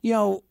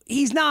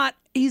 he's not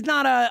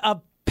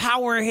a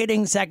power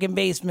hitting second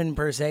baseman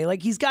per se.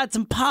 Like, he's got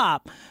some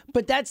pop,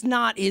 but that's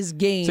not his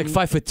game. It's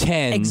like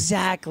 5'10".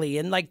 Exactly.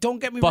 And, like, don't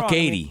get me wrong.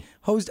 $180. I mean,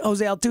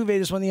 Jose Altuve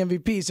just won the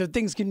MVP, so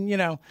things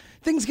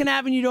can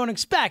happen you don't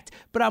expect.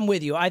 But I'm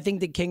with you. I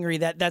think that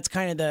Kingery, that's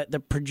kind of the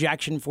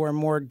projection for him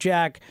more.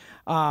 Jack,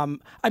 I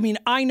mean,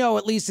 I know,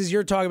 at least as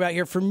you're talking about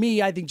here, for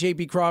me, I think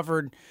J.P.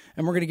 Crawford,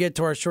 and we're going to get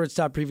to our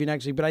shortstop preview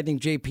next week, but I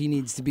think J.P.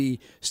 needs to be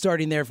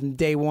starting there from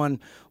day one.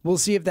 We'll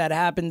see if that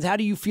happens. How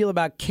do you feel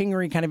about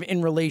Kingery kind of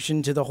in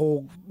relation to the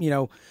whole,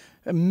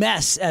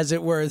 mess, as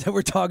it were, that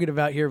we're talking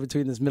about here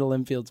between this middle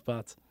infield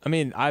spots? I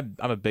mean, I'm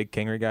a big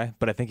Kingery guy,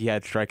 but I think he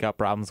had strikeout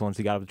problems once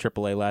he got up to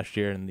AAA last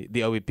year, and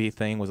the OBP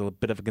thing was a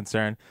bit of a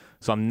concern.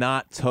 So I'm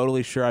not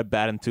totally sure I'd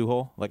bat him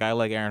two-hole. Like, I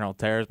like Aaron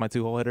Altherr as my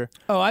two-hole hitter.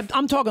 Oh,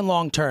 I'm talking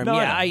long-term. No,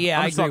 I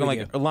I'm agree talking with like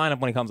you. a lineup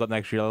when he comes up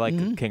next year. I like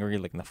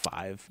Kingery like in the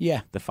 5.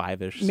 Yeah. The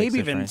 5-ish. Maybe 6-ish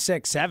even range.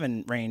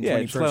 6-7 range Yeah, when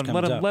he just first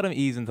comes up. let him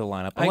ease into the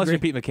lineup. I Unless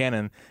agree. you're Pete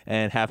McCannon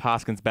and have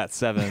Hoskins bat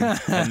 7, and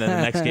then the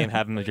next game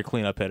have him as your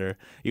cleanup hitter,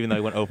 even though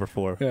he went 0 for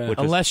 4. Which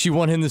Unless you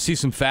want him to see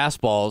some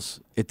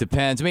fastballs, it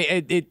depends. I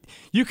mean,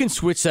 you can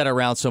switch that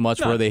around so much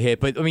where they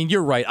hit, but I mean,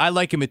 you're right. I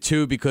like him at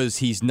 2 because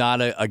he's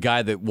not a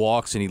guy that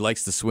walks and he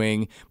likes to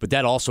swing, but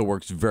that also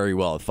works very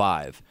well at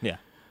 5. Yeah.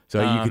 So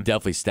you could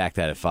definitely stack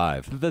that at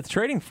 5. The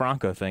trading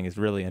Franco thing is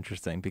really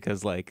interesting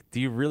because, like, do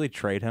you really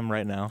trade him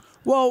right now?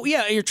 Well,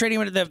 yeah, you're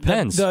trading him at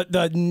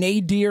the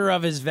nadir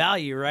of his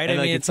value, right? And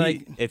I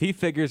mean, if he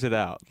figures it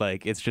out,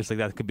 like, it's just like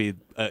that could be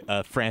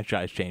a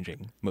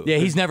franchise-changing move. Yeah,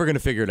 he's never going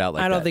to figure it out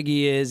like that. I don't think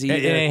he is either.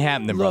 It ain't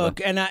happening, look,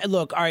 brother.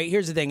 Look, all right,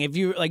 here's the thing. If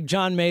you, like,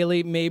 John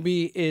Maley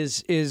maybe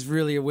is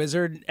really a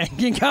wizard and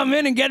can come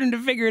in and get him to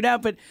figure it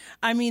out, but,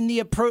 I mean, the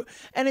approach,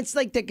 and it's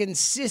like the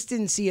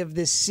consistency of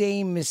the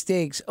same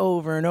mistakes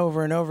over and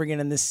over and over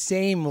again and the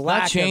same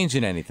lack Not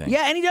changing anything.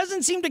 Yeah, and he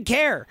doesn't seem to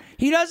care.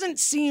 He doesn't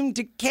seem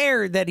to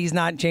care that he's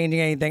not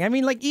changing anything. I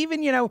mean, like,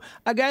 even,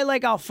 a guy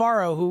like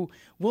Alfaro, who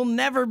will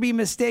never be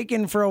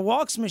mistaken for a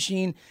walks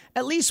machine,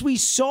 at least we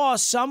saw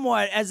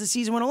somewhat, as the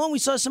season went along, we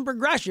saw some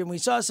progression. We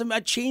saw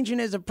a change in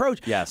his approach.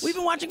 Yes. We've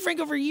been watching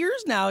Franco for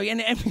years now,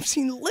 and we've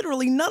seen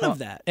literally none of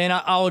that. And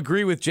I'll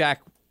agree with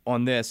Jack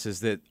on this, is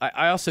that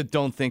I also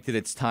don't think that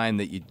it's time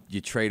that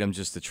you trade him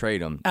just to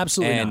trade him.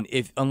 Absolutely and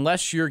not.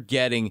 Unless you're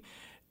getting...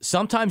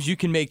 Sometimes you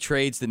can make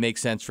trades that make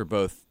sense for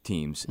both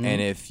teams.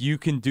 And if you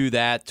can do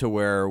that to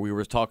where we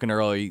were talking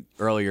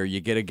earlier,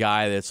 you get a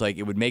guy that's like,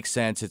 it would make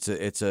sense.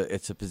 It's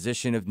a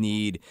position of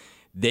need.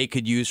 They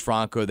could use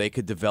Franco. They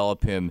could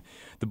develop him.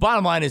 The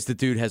bottom line is the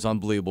dude has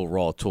unbelievable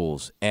raw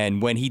tools. And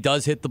when he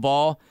does hit the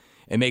ball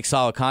and make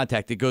solid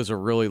contact, it goes a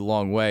really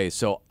long way.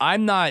 So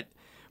I'm not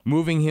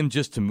moving him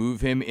just to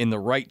move him. In the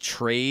right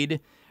trade,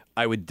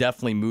 I would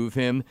definitely move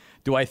him.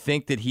 Do I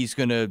think that he's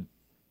going to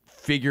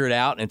figure it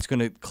out and it's going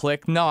to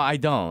click? No, I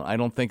don't. I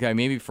don't think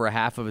maybe for a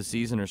half of a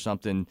season or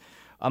something.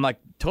 I'm not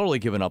totally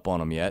giving up on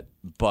him yet,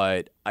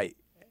 but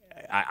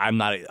I'm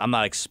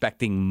not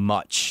expecting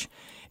much.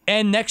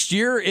 And next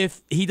year,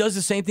 if he does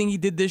the same thing he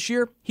did this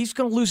year, he's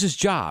going to lose his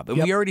job.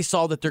 And we already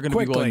saw that they're going to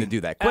be willing to do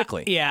that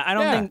quickly. I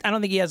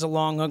don't think he has a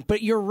long hook,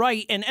 but you're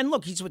right. And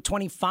look, he's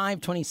 25,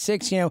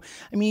 26, I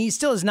mean, he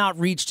still has not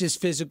reached his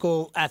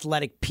physical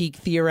athletic peak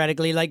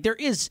theoretically. Like, there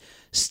is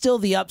still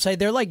the upside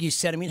there. Like you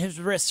said, I mean, his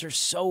wrists are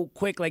so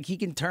quick. Like, he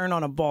can turn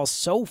on a ball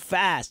so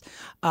fast.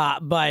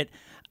 But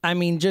I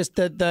mean, just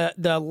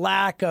the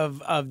lack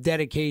of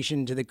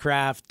dedication to the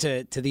craft,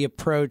 to the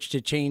approach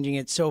to changing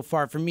it so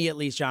far, for me at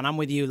least, John, I'm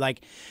with you.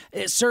 Like,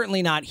 it's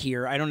certainly not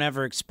here. I don't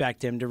ever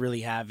expect him to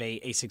really have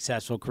a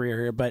successful career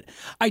here. But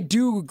I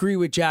do agree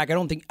with Jack. I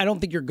don't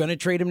think you're going to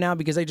trade him now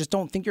because I just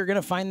don't think you're going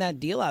to find that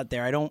deal out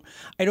there. I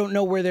don't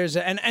know where there's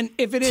and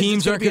if it is, teams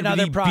it's going are to be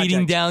another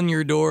beating down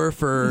your door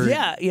for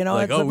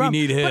like, oh, we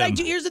need him. But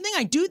here's the thing: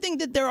 I do think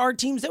that there are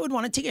teams that would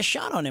want to take a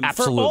shot on him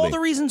Absolutely. for all the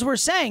reasons we're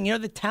saying.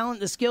 The talent,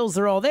 the skills,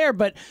 they're all there.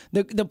 But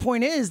the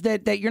point is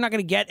that you're not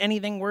going to get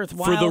anything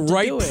worthwhile for the to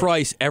right do it.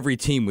 price. Every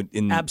team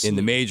in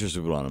the majors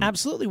would want him.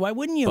 Absolutely. Why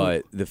wouldn't you?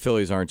 But the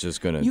Phillies aren't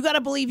just going to. You got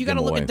to believe. You got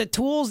to look away. at the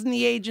tools in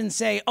the age and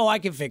say, "Oh, I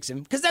can fix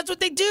him," because that's what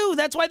they do.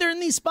 That's why they're in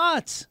these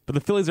spots. But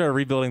the Phillies are a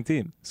rebuilding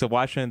team, so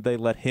why shouldn't they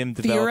let him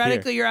develop?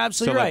 Theoretically, here? you're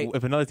absolutely so, right.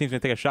 If another team's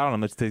going to take a shot on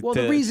him, it's to.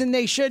 The reason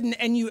they shouldn't,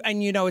 and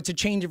it's a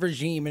change of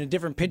regime and a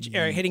different pitch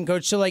hitting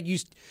coach. So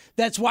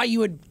that's why you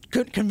would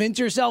convince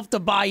yourself to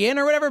buy in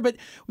or whatever. But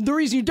the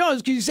reason you don't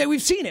is because you say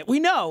we've seen it, we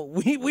know,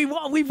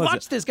 we've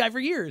watched this guy for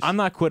years. I'm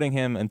not quitting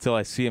him until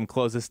I see him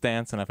close his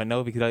stance, and if I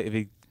know if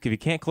he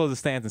can't close his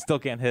stance and still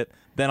can't hit,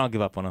 then I'll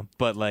give up on him.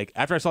 But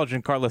after I saw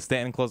Giancarlo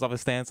Stanton close off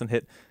his stance and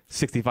hit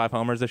 65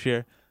 homers this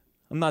year,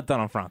 I'm not done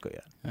on Franco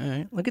yet. All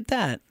right, look at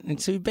that.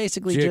 And so he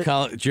basically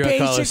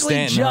Giancarlo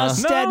Stanton,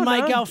 just said No.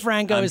 Maikel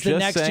Franco I'm is the just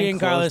next saying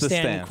Giancarlo close the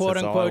Stanton, stance. quote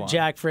That's all I unquote. want.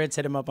 Jack Fritz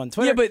hit him up on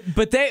Twitter.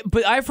 Yeah,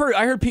 but I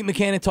heard Pete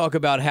Mackanin talk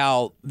about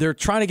how they're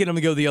trying to get him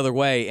to go the other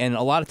way, and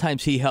a lot of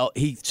times he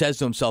says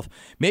to himself,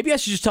 maybe I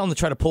should just tell him to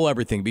try to pull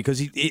everything because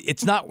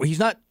he's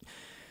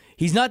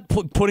not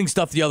putting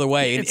stuff the other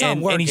way, It's not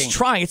and working. he's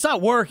trying. It's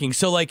not working.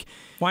 So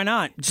why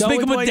not? just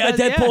make him a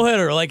dead pull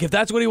hitter. If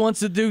that's what he wants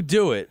to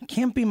do it.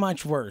 Can't be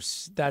much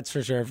worse, that's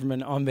for sure, from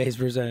an on-base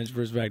percentage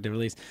perspective, at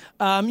least.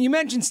 You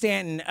mentioned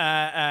Stanton,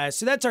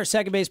 so that's our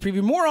second base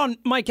preview. More on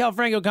Maikel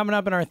Franco coming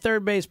up in our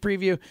third base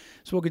preview,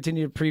 so we'll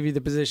continue to preview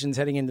the positions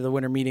heading into the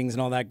winter meetings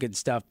and all that good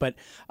stuff. But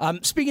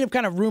speaking of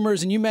kind of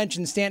rumors, and you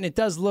mentioned Stanton, it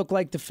does look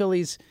like the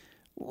Phillies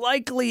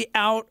likely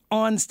out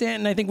on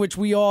Stanton, I think, which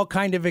we all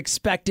kind of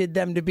expected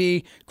them to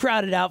be.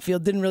 Crowded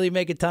outfield didn't really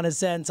make a ton of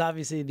sense.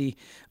 Obviously, the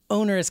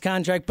onerous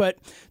contract, but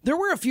there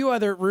were a few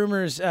other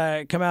rumors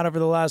come out over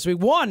the last week.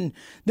 One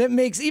that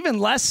makes even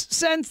less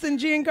sense than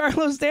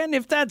Giancarlo Stanton,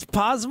 if that's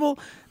possible.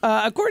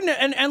 According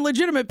to and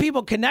legitimate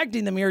people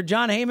connecting them here,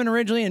 John Heyman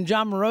originally and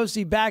John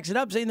Morosi backs it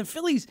up, saying the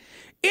Phillies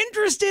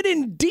interested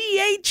in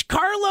DH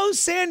Carlos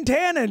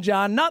Santana,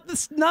 John, not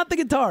the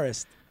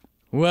guitarist.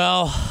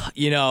 Well,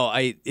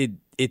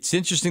 it's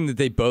interesting that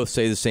they both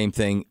say the same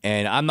thing,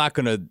 and I'm not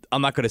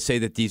gonna say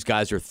that these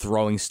guys are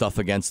throwing stuff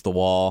against the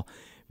wall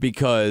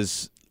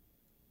because.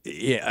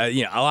 Yeah,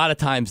 a lot of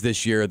times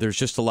this year, there's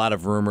just a lot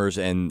of rumors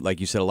and, like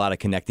you said, a lot of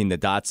connecting the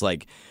dots.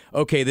 Like,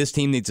 okay, this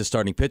team needs a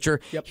starting pitcher.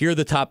 Yep. Here are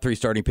the top 3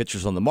 starting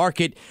pitchers on the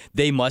market.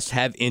 They must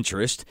have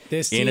interest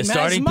This in team a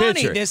starting has money.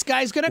 pitcher. This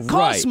guy's going to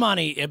cost Right.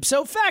 money,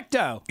 ipso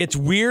facto. It's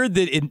weird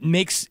that it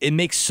makes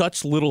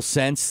such little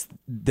sense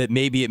that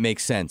maybe it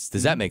makes sense.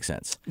 Does that make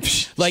sense?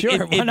 Like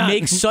Sure, why it not?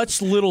 makes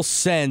such little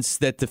sense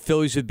that the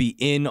Phillies would be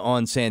in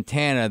on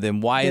Santana. Then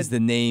why is the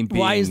name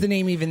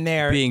even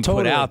there? being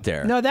put out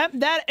there? No,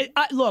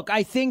 look,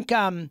 I think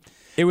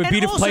It would and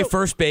be to play also-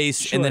 first base,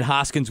 Sure. and then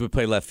Hoskins would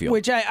play left field.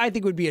 which I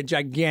think would be a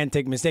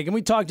gigantic mistake. And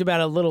we talked about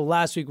it a little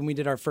last week when we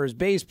did our first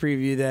base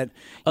preview. That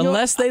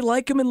Unless they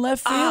like him in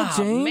left field,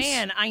 James.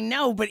 man, I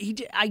know, but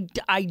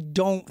I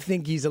don't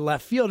think he's a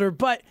left fielder,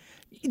 but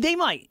they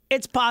might.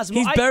 It's possible.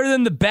 He's better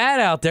than the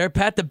bat out there,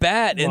 Pat the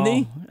Bat, isn't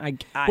he?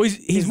 Well,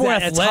 he's more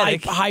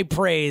athletic. High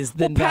praise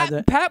Well,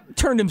 than Pat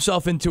turned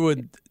himself into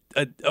an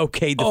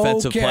okay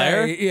defensive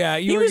player. Yeah,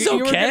 he was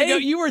okay.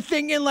 You were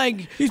thinking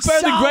like He's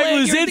better than Greg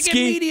solid, you were thinking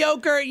Luzinski.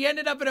 mediocre. You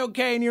ended up at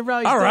okay, and you're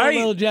probably All still right. a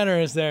little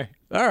generous there.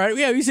 All right,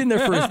 yeah, he's in there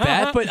for his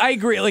bat, but I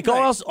agree. Like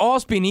all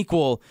else being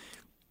equal,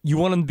 you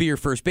want him to be your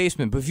first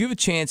baseman. But if you have a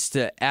chance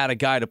to add a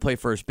guy to play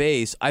first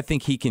base, I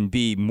think he can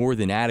be more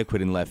than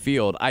adequate in left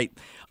field. I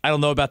don't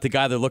know about the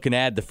guy they're looking to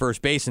add to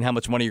first base and how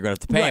much money you're going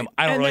to have to pay him.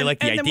 I don't really like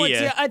the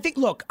idea. I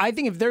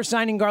think if they're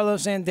signing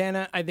Carlos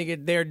Santana, I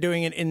think they're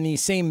doing it in the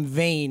same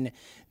vein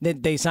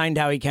that they signed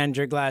Howie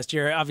Kendrick last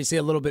year. Obviously,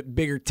 a little bit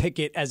bigger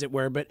ticket, as it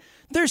were, but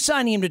they're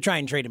signing him to try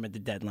and trade him at the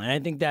deadline. I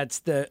think that's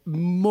the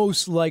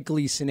most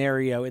likely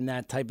scenario in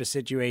that type of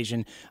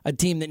situation. A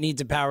team that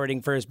needs a power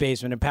hitting first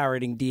baseman, a power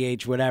hitting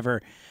DH,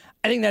 whatever.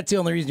 I think that's the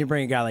only reason you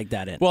bring a guy like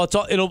that in. Well,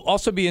 it'll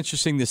also be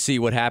interesting to see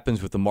what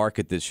happens with the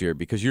market this year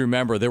because you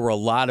remember there were a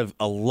lot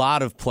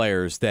of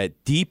players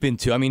that deep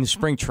into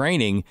spring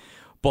training.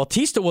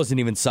 Bautista wasn't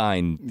even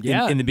signed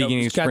in the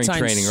beginning of spring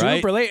training, right?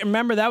 Super late.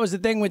 Remember, that was the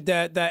thing with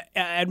the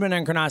Edwin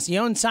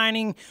Encarnacion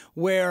signing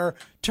where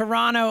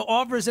Toronto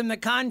offers him the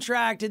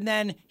contract and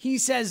then he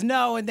says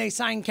no and they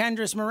sign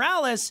Kendrys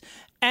Morales.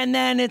 And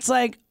then it's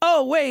like,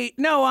 oh wait,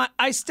 no,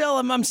 I'm still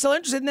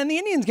interested. And then the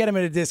Indians get him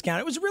at a discount.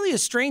 It was really a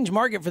strange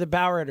market for the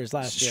power hitters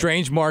last year.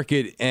 Strange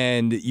market,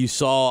 and you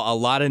saw a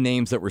lot of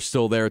names that were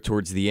still there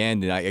towards the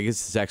end. And I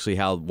guess it's actually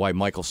why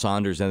Michael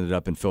Saunders ended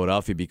up in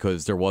Philadelphia,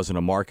 because there wasn't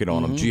a market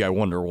on him. Gee, I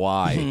wonder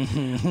why.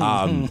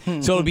 So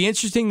it'll be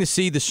interesting to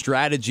see the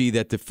strategy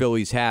that the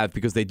Phillies have,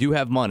 because they do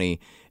have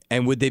money.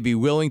 And would they be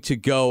willing to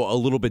go a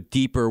little bit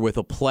deeper with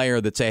a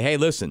player that say, hey,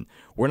 listen,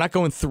 we're not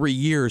going 3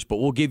 years, but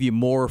we'll give you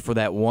more for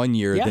that 1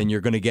 year than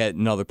you're going to get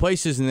in other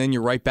places, and then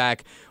you're right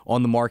back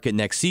on the market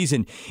next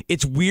season.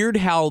 It's weird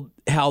how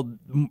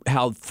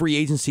free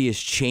agency has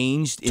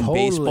changed in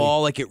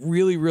baseball. Like, it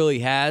really, really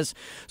has.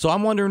 So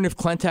I'm wondering if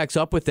Klentak's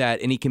up with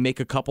that and he can make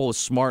a couple of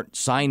smart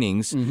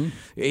signings.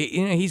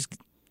 You know,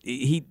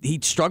 He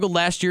struggled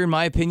last year, in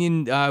my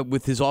opinion,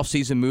 with his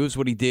offseason moves,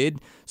 what he did.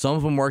 Some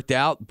of them worked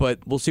out, but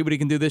we'll see what he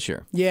can do this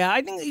year. Yeah,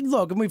 I think,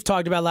 look, and we've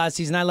talked about last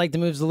season, I liked the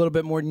moves a little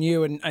bit more than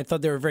you, and I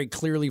thought they were very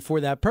clearly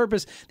for that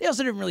purpose. They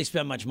also didn't really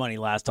spend much money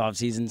last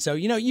offseason. So,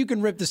 you know, you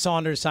can rip the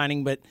Saunders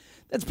signing, but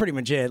that's pretty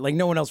much it. Like,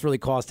 no one else really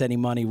cost any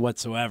money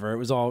whatsoever. It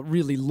was all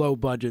really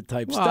low-budget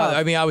type stuff.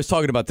 I mean, I was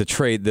talking about the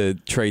trade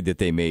that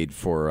they made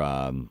for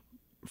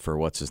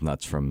what's his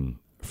nuts from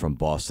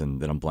Boston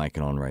that I'm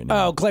blanking on right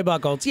now. Oh, Clay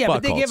Buchholz. Yeah,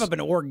 but they gave up an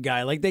org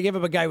guy. Like, they gave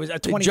up a guy who was a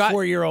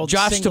 24-year-old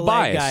Josh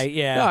Tobias guy.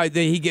 Yeah. No,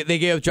 they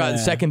gave up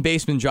second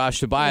baseman Josh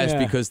Tobias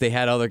because they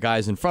had other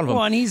guys in front of him.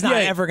 Well, and he's not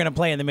ever going to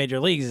play in the major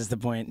leagues is the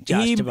point,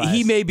 Josh Tobias.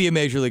 He may be a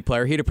major league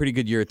player. He had a pretty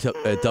good year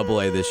at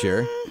Double-A this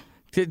year.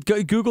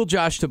 Google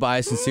Josh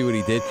Tobias and see what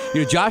he did.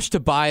 You know, Josh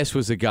Tobias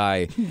was a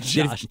guy.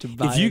 Tobias.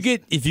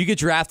 If you get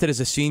drafted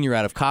as a senior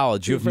out of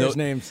college, you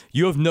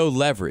have no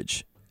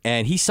leverage.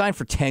 And he signed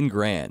for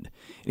 $10,000.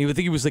 And you would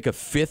think he was like a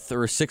 5th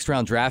or a 6th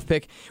round draft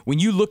pick. When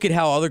you look at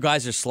how other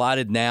guys are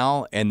slotted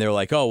now, and they're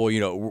like, oh, well, you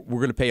know,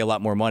 we're going to pay a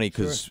lot more money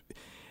because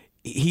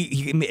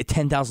he made a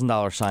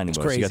 $10,000 signing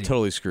bonus. He got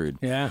totally screwed.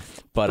 Yeah,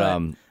 but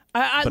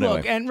I look,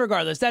 anyway. And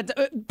regardless, that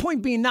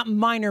point being, not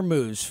minor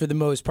moves for the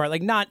most part,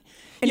 like not.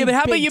 Yeah, but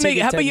how about you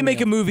make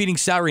a move eating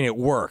salary and it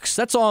works?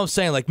 That's all I'm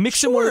saying. Like,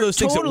 mix in one of those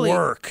things that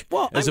work,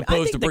 as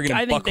opposed to bringing in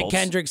Buchholz. I think the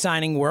Kendrick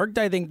signing worked.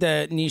 I think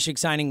the Neshek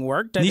signing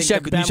worked. I think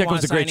the Neshek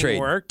was a great trade.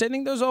 Worked. I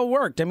think those all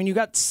worked. I mean, you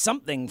got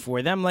something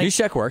for them. Like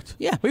Neshek worked.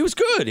 Yeah, he was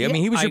good. I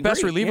mean, he was your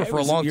best reliever for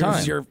a long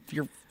time. Your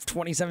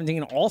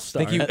 2017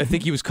 All-Star. I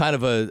think he was kind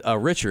of a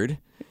Richard.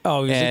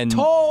 Oh, he was a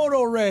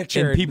total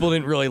Richard. And people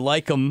didn't really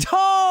like him.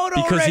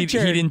 Because he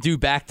didn't do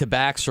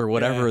back-to-backs or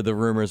whatever the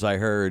rumors I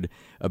heard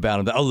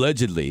about him.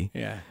 Allegedly.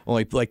 Yeah.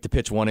 Only liked to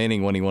pitch one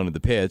inning when he wanted to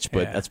pitch,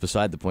 but that's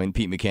beside the point.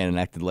 Pete McCann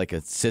acted like a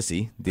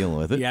sissy dealing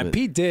with it. Yeah,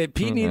 Pete did.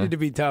 Pete needed to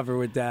be tougher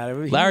with that.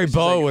 Larry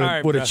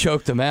Bowa would have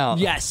choked him out.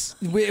 Yes.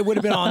 It would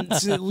have been on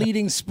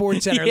leading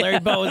Sports Center. Larry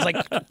Bowa was like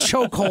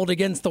chokehold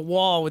against the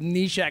wall with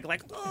Neshek.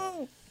 Like,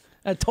 oh.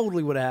 That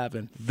totally would have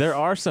happened. There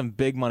are some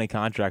big money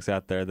contracts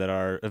out there that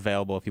are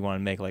available if you want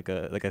to make like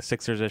a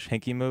Sixers-ish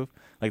hinky move,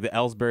 like the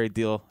Ellsbury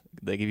deal.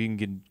 Like if you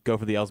can go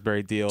for the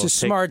Ellsbury deal, it's a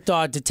smart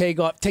thought to take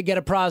off, to get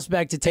a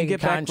prospect, to take a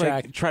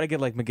contract. Back, try to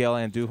get like Miguel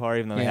Andujar,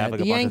 even though they have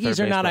like a bunch of Yankees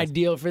are not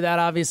ideal for that,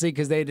 obviously,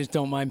 because they just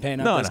don't mind paying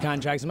out those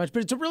contracts so much.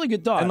 But it's a really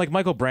good thought. And like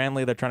Michael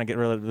Brantley, they're trying to get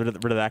rid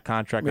of that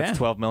contract. That's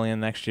 $12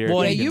 million next year.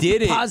 Well,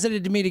 you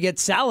posited to me to get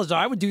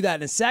Salazar. I would do that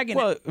in a second.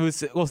 Well,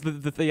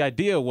 the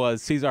idea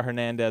was Cesar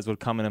Hernandez would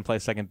come in and play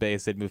second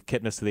base. They'd move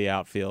Kipnis to the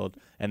outfield,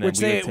 and then which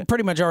they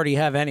pretty much already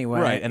have anyway.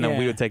 Right, and then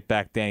we would take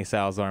back Danny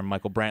Salazar and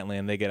Michael Brantley,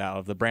 and they get out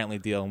of the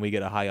Brantley deal, and we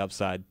get a high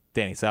upside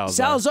Danny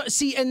Salazar.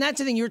 See, and that's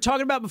the thing you were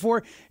talking about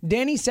before.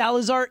 Danny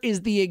Salazar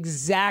is the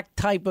exact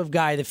type of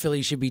guy the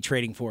Phillies should be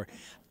trading for.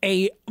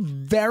 A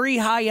very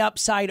high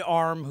upside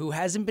arm who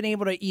hasn't been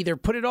able to either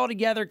put it all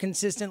together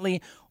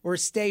consistently or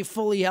stay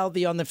fully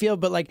healthy on the field.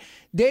 But like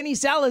Danny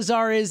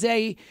Salazar is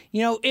a,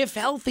 if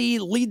healthy,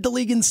 lead the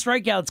league in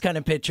strikeouts kind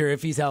of pitcher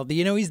if he's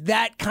healthy. He's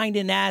that kind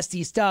of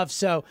nasty stuff.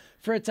 So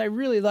Fritz, I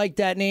really like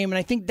that name. And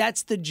I think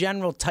that's the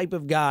general type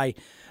of guy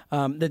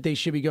that they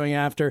should be going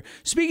after.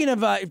 Speaking of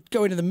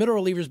going to the middle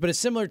relievers, but a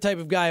similar type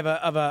of guy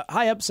of a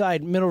high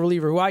upside middle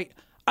reliever who I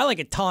like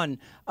a ton.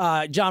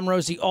 John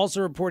Rossi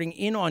also reporting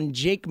in on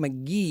Jake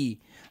McGee.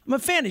 I'm a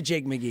fan of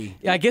Jake McGee.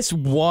 Yeah, I guess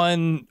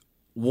one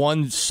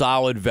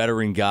solid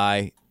veteran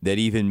guy that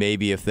even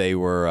maybe if they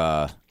were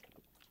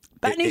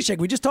Bat Neshek,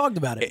 we just talked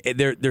about it.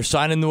 They're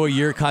signing to a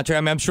year contract.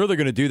 I mean, I'm sure they're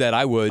going to do that.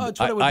 I would. Oh, that's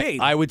what it would be.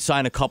 I would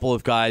sign a couple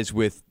of guys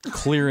with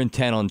clear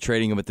intent on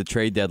trading them at the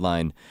trade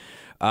deadline.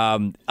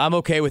 I'm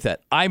okay with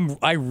that.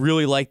 I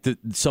really like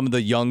some of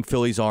the young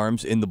Phillies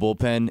arms in the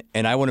bullpen,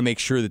 and I want to make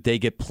sure that they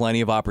get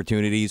plenty of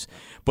opportunities.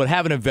 But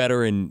having a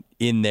veteran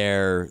in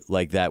there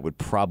like that would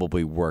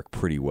probably work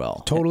pretty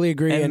well. Totally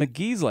agree. And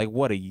McGee's like,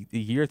 what, a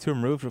year or two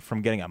removed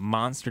from getting a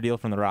monster deal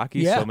from the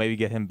Rockies? Yeah. So maybe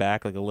get him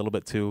back like a little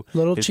bit too. A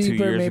little cheaper,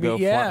 2 years maybe. Ago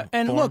yeah.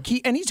 And look,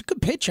 he's a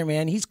good pitcher,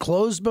 man. He's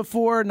closed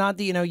before. Not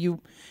that, you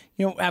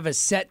don't have a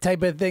set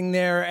type of thing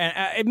there.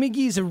 And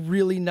Miggy's a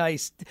really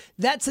nice.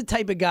 That's the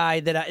type of guy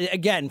that,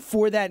 again,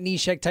 for that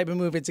Neshek type of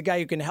move, it's a guy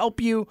who can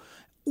help you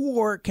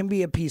or can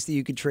be a piece that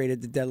you could trade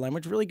at the deadline,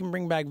 which really can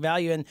bring back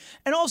value and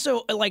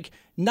also like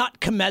not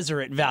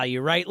commensurate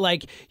value, right?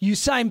 Like you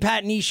sign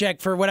Pat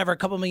Neshek for whatever, a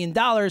couple $1 million,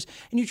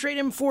 and you trade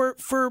him for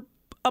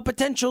a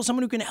potential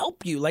someone who can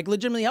help you, like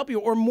legitimately help you,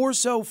 or more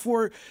so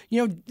for,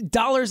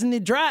 dollars in the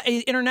draft,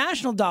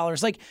 international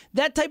dollars. Like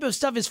that type of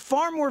stuff is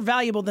far more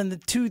valuable than the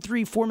 $2,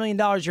 $3, $4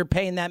 million you're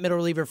paying that middle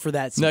reliever for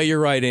that season. No, you're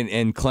right,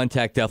 and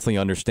Klentak definitely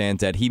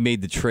understands that. He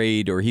made the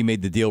trade, or he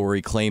made the deal where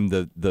he claimed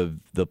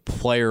the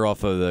player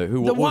off of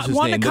what was his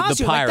name?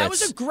 The Pirates.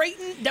 Like,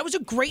 that was a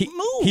great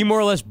move. He more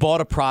or less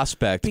bought a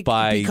prospect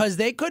because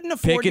they couldn't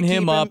afford picking to keep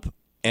him up.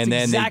 And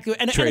then exactly,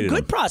 and a good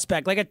him.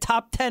 prospect, like a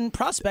top 10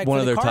 prospect. One for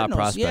of the their Cardinals. top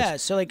prospects. Yeah,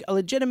 so like a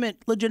legitimate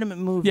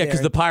move. Yeah, there.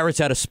 because the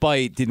Pirates, out of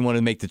spite, didn't want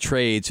to make the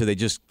trade, so they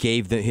just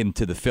gave him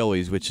to the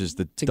Phillies, which is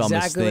the dumbest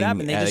exactly thing. What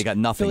happened. They got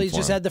nothing. Phillies for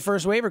just him. had the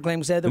first waiver claim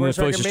because they had the and worst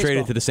the Phillies record just in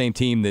traded baseball. to the same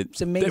team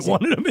that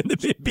wanted him in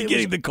the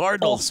beginning, the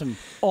Cardinals.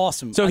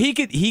 Awesome. So he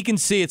can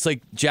see. It's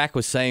like Jack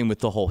was saying with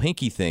the whole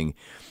Hinkie thing.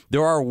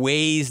 There are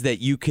ways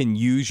that you can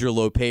use your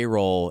low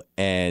payroll,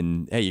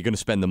 and hey, you're going to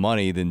spend the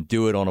money, then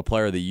do it on a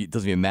player that it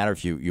doesn't even matter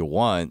if you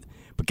want.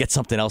 But get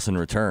something else in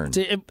return.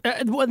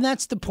 Well,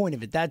 that's the point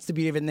of it. That's the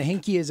beauty of it. And the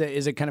Hinkie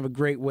is a kind of a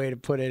great way to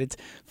put it. It's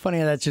funny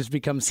how that's just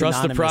become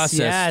synonymous. Trust the process,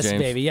 yes,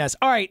 James. baby, yes.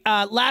 All right,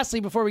 lastly,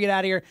 before we get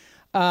out of here,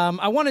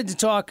 I wanted to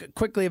talk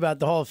quickly about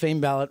the Hall of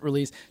Fame ballot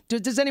release.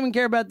 Does anyone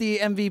care about the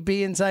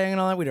MVP and Cy Young and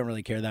all that? We don't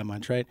really care that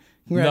much, right?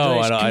 No,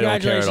 I don't care at all.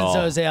 Congratulations to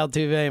Jose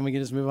Altuve, and we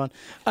can just move on.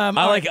 I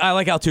like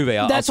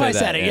Altuve. That's why I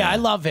said that. it. Yeah, I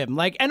love him.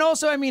 And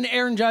also, I mean,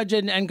 Aaron Judge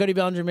and Cody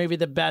Bellinger may be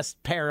the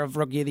best pair of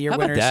Rookie of the Year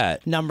winners.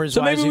 That? Numbers.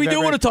 So maybe we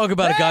do want to talk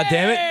about it. God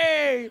damn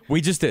it,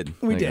 we just did.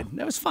 We did.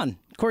 That was fun.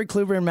 Corey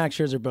Kluber and Max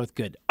Scherzer are both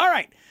good. All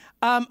right.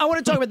 I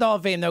want to talk about the Hall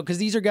of Fame, though, because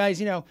these are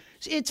guys,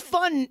 it's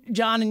fun,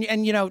 John,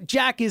 and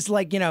Jack is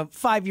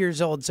 5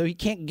 years old, so he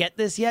can't get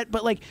this yet.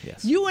 But,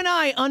 yes. You and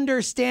I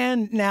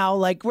understand now,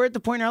 we're at the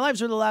point in our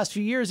lives where the last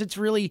few years, it's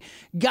really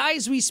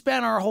guys we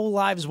spent our whole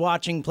lives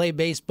watching play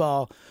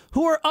baseball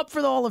who are up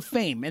for the Hall of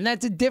Fame. And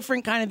that's a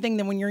different kind of thing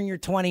than when you're in your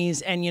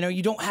 20s and,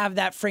 you don't have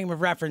that frame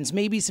of reference.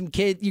 Maybe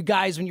you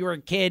guys, when you were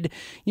a kid,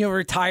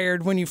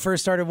 retired when you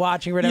first started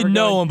watching or whatever. You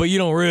know them, but you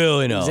don't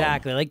really know.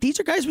 Exactly. These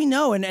are guys we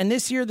know. And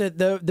this year,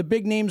 the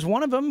big names,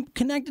 one of them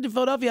connected to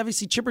Philadelphia,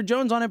 obviously Chipper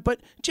Jones on it,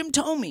 but Jim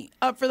Thome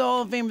up for the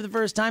Hall of Fame for the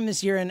first time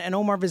this year, and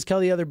Omar Vizquel,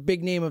 the other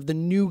big name of the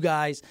new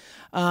guys.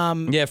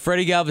 Yeah,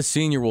 Freddie Galvis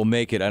Sr. will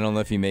make it. I don't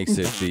know if he makes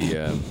it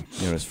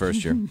his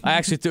first year. I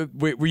actually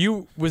were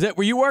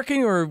you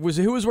working, or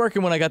who was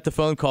working when I got the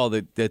phone call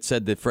that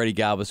said that Freddie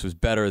Galvis was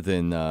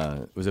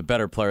was a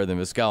better player than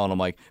Vizquel, and I'm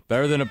like,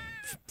 better than a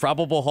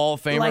probable Hall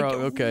of Famer?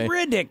 Okay.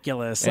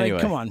 Ridiculous. Anyway.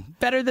 Come on.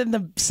 Better than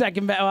the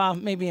second best. Well,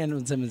 maybe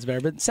Edwin Simmons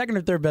better, but second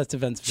or third best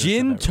defensive.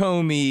 Jim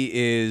Thome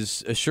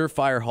is a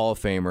surefire Hall of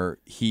Famer.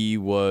 He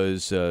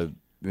was a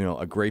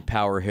great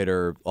power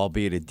hitter,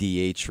 albeit a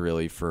DH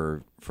really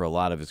for a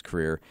lot of his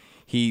career.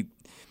 He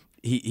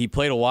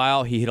played a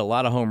while. He hit a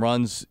lot of home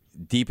runs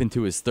deep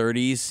into his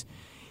 30s.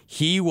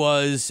 He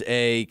was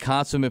a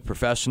consummate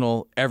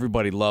professional.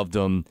 Everybody loved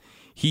him.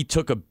 He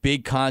took a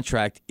big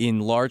contract in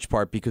large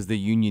part because the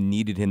union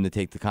needed him to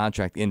take the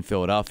contract in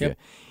Philadelphia. Yep.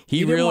 He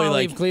didn't really want to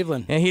leave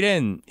Cleveland. And he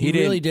didn't. He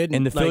really didn't.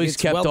 And the Phillies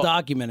it's kept well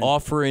documented.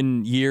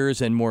 offering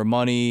years and more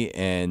money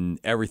and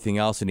everything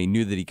else, and he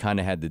knew that he kind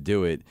of had to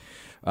do it.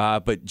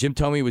 But Jim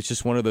Thome was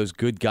just one of those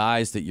good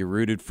guys that you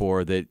rooted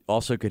for that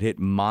also could hit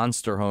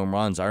monster home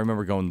runs. I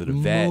remember going to the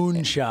vet.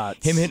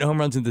 Moonshots. Him hitting home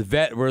runs in the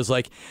vet where it was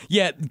like,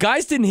 yeah,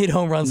 guys didn't hit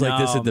home runs like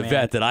this at the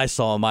vet that I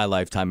saw in my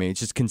lifetime. I mean,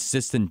 it's just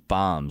consistent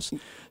bombs.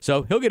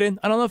 So he'll get in.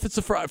 I don't know if it's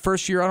the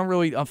first year. I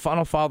don't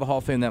follow the Hall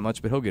of Fame that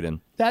much, but he'll get in.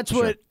 That's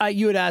what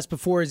you had asked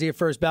before. Is he a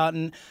first ballot?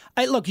 And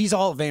look, he's a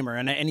Hall of Famer,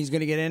 and he's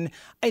going to get in.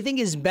 I think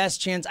his best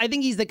chance. I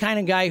think he's the kind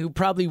of guy who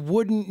probably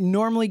wouldn't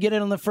normally get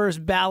in on the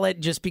first ballot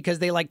just because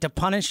they like to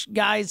punish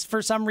guys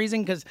for some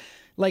reason. Because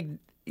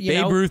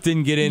Babe Ruth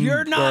didn't get in.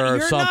 You're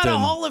not something. a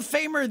Hall of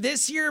Famer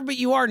this year, but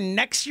you are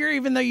next year,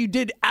 even though you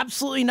did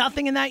absolutely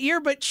nothing in that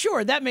year. But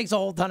sure, that makes a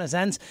whole ton of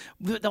sense.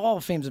 The Hall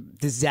of Fame's a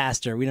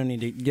disaster. We don't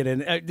need to get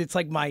in. It's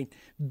like my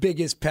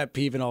biggest pet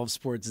peeve in all of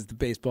sports is the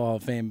Baseball Hall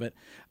of Fame. But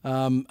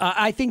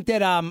I think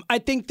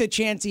the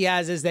chance he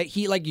has is that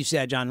he, like you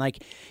said, John,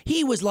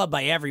 he was loved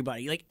by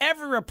everybody. Like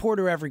every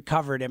reporter who ever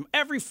covered him,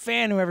 every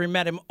fan who ever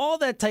met him, all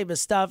that type of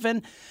stuff.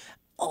 And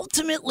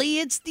ultimately,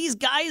 it's these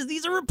guys,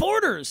 these are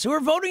reporters who are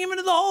voting him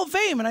into the Hall of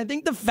Fame. And I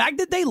think the fact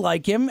that they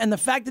like him and the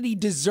fact that he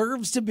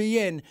deserves to be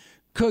in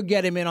could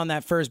get him in on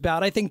that first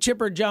ballot. I think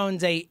Chipper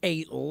Jones,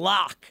 a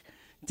lock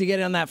to get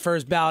in on that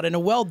first ballot, and a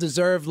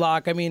well-deserved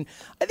lock. I mean,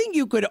 I think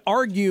you could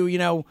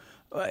argue,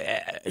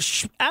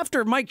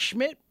 after Mike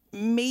Schmidt,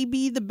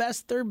 maybe the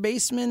best third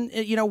baseman,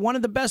 one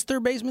of the best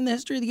third basemen in the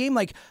history of the game,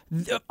 on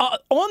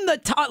the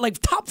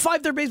top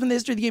 5 third basemen in the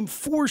history of the game,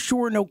 for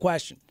sure, no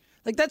question.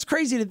 That's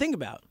crazy to think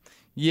about.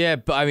 Yeah,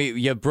 but I mean,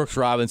 yeah, Brooks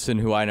Robinson,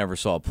 who I never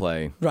saw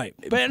play. Right.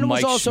 But it was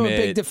Mike also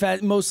Schmidt. a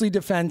big mostly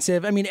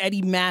defensive. I mean,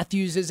 Eddie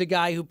Matthews is a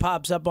guy who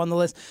pops up on the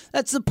list.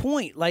 That's the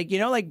point. Like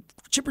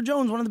Chipper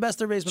Jones, one of the best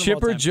third basemen of all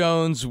Chipper time.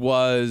 Jones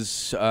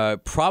was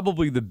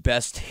probably the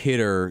best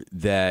hitter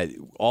that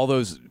all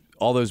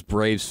those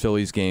Braves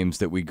Phillies games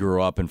that we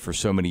grew up in for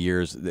so many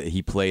years that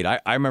he played.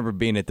 I remember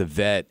being at the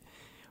Vet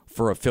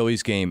for a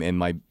Phillies game, and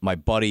my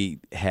buddy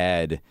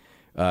had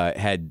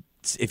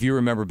if you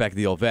remember back at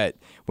the old Vet,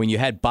 when you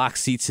had box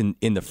seats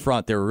in the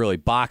front, there were really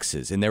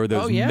boxes, and there were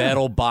those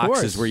metal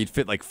boxes where you'd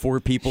fit like 4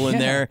 people in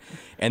there,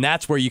 and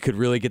that's where you could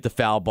really get the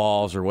foul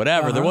balls or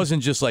whatever. There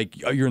wasn't just like,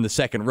 oh, you're in the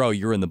second row,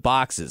 you're in the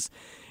boxes.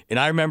 And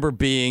I remember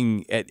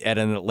being at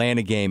an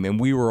Atlanta game, and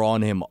we were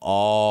on him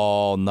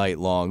all night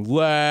long.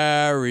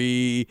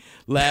 Larry.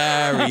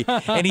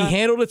 And he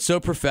handled it so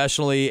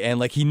professionally,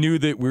 and like he knew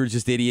that we were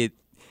just idiot,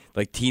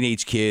 like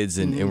teenage kids,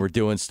 and we're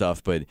doing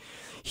stuff. But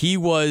he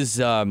was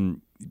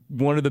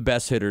one of the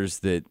best hitters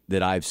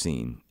that I've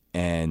seen,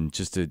 and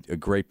just a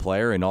great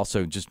player, and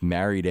also just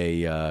married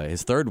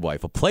his third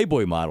wife, a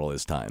Playboy model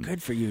this time.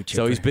 Good for you,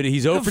 Chipper. So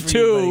he's 0 for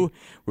 2.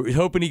 We're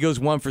hoping he goes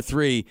 1 for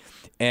 3.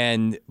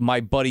 And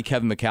my buddy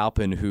Kevin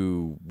McAlpin,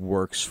 who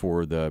works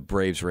for the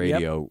Braves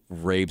radio,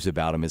 raves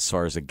about him as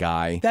far as a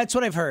guy. That's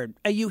what I've heard.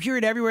 You hear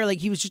it everywhere. Like,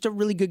 he was just a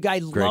really good guy,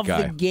 loved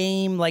the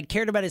game, like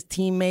cared about his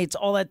teammates,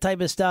 all that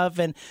type of stuff.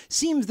 And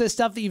seems the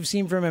stuff that you've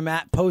seen from him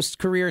at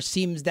post-career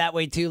seems that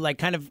way too, like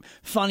kind of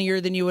funnier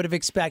than you would have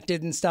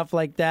expected and stuff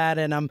like that.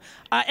 And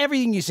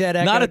everything you said,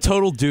 not a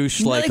total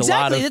douche like a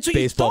lot of that's what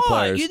baseball you thought.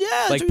 players,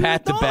 Yeah, like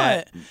Pat the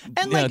Bat.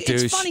 And like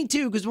it's funny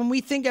too, because when we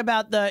think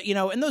about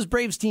and those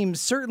Braves teams,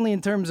 certainly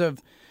in terms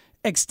of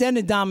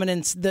extended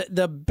dominance,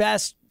 the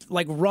best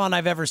like run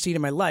I've ever seen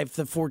in my life,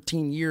 the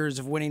 14 years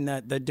of winning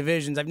the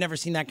divisions. I've never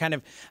seen that kind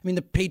of. I mean,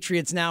 the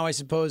Patriots now, I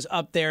suppose,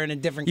 up there in a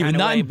different kind of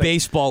way. Not in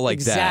baseball like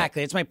that.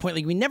 Exactly. It's my point.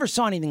 Like, we never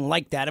saw anything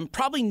like that, and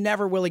probably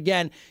never will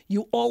again.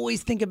 You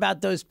always think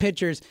about those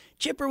pitchers.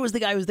 Chipper was the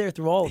guy who was there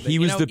through all of it. He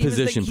was the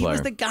position player. He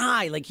was the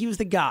guy. Like, he was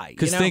the guy.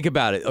 Because think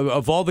about it.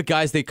 Of all the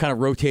guys they kind of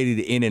rotated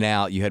in and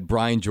out, you had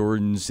Brian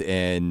Jordans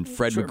and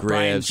Fred McGriff.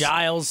 Brian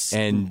Giles.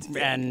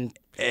 And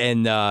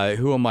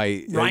who am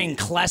I? Ryan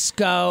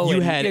Klesko.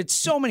 You had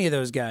so many of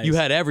those guys. You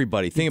had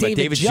everybody. Think about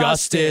David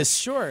Justice.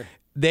 Sure.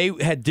 They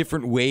had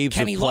different waves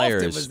Kenny of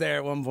players. Lofton was there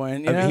at one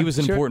point. He was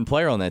an important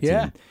player on that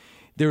team.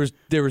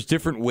 There was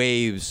different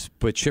waves,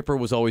 but Chipper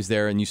was always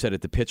there, and you said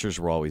it. The pitchers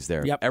were always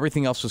there. Yep.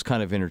 Everything else was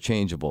kind of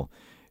interchangeable.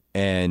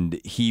 And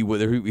he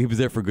was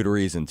there for good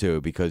reason too,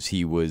 because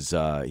he was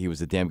a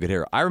damn good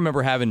hitter. I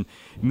remember having,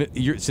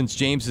 since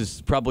James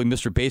is probably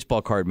Mr.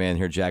 Baseball Card man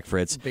here, Jack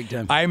Fritz. Big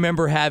time. I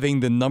remember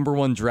having the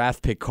 #1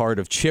 draft pick card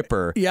of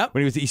Chipper. Yep.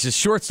 When he's a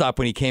shortstop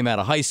when he came out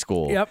of high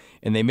school. Yep.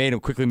 And they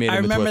quickly made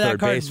him into a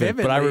third baseman.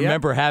 But I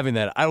remember having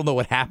that. I don't know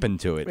what happened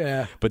to it.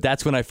 Yeah. But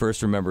that's when I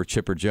first remember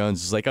Chipper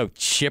Jones. It's like, oh,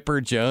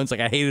 Chipper Jones. Like,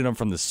 I hated him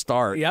from the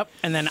start. Yep.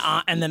 And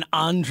then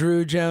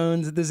Andrew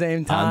Jones at the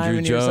same time. Andrew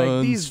and Jones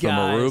like, these from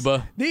guys,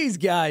 Aruba. These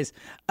guys.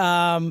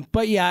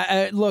 But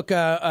yeah, look,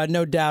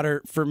 no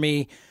doubter for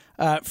me.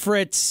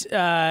 Fritz,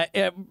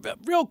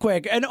 real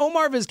quick, and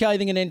Omar Vizquel, I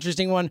think an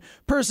interesting one.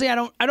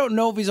 Personally, I don't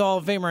know if he's a Hall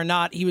of Famer or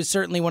not. He was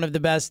certainly one of the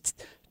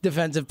best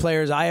defensive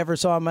players I ever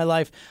saw in my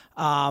life.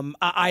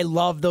 I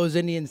love those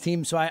Indians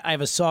teams, so I have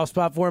a soft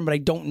spot for him, but I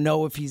don't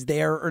know if he's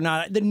there or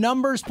not. The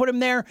numbers put him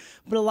there,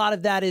 but a lot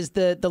of that is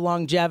the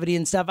longevity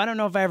and stuff. I don't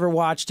know if I ever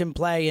watched him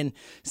play and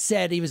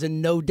said he was a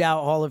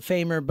no-doubt Hall of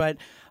Famer, but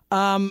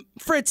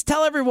Fritz,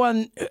 tell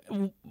everyone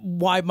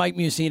why Mike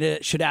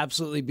Mussina should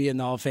absolutely be in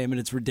the Hall of Fame, and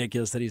it's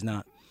ridiculous that he's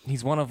not.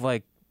 He's one of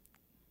I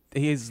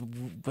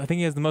think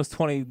he has the most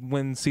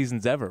 20-win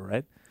seasons ever,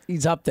 right?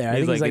 He's up there.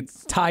 I think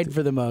he's tied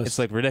for the most. It's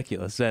like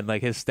ridiculous. And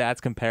like his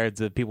stats compared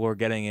to people who are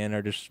getting in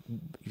are just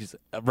he's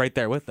right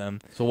there with them.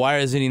 So why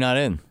isn't he not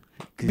in?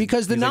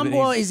 Because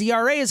his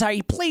ERA is high.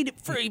 He played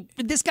for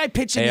this guy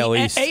pitched in AL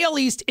the East. AL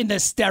East in the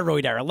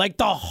steroid era, like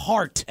the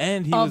heart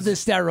of the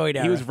steroid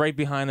era. He was right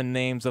behind the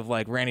names of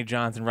like Randy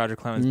Johnson, Roger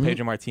Clemens,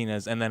 Pedro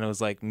Martinez, and then it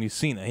was like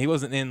Mussina. He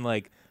wasn't in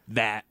like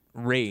that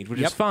range,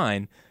 which is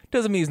fine.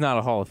 Doesn't mean he's not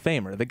a Hall of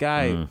Famer. The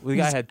guy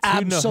had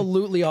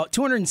absolutely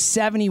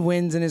 270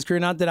 wins in his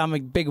career. Not that I'm a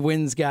big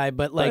wins guy,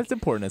 but like it's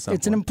important at some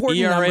it's point. an important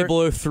ERA number.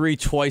 below 3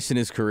 twice in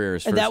his career.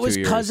 And that was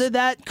because of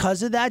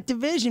that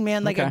division,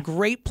 man. Like a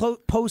great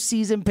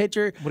postseason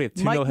pitcher. What do you have,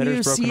 2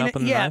 no-hitters broken up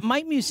in the ninth?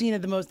 Mike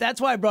Mussina the most.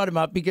 That's why I brought him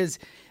up, because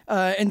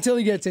until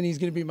he gets in, he's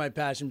going to be my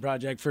passion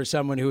project for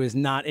someone who is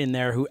not in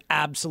there, who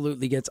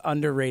absolutely gets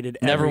underrated.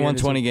 Never won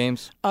 20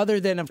 games? Other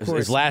than, of course.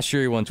 His last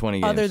year he won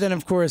 20 games. Other than,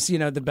 of course,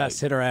 the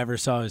best hitter I ever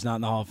saw is not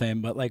in the Hall of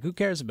Fame. But, like, who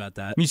cares about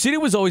that?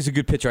 Mussina was always a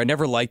good pitcher. I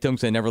never liked him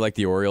because I never liked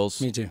the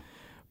Orioles. Me too.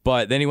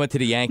 But then he went to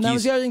the Yankees. And that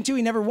was the other thing, too.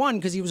 He never won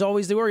because he was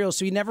always the Orioles.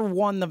 So he never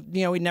won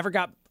he never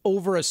got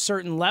over a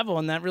certain level,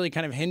 and that really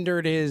kind of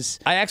hindered his.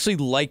 I actually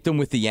liked him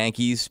with the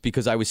Yankees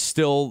because I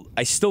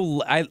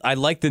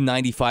liked the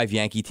 95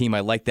 Yankee team.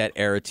 I liked that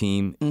era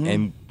team.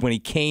 And when he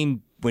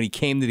came when he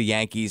came to the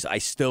Yankees, I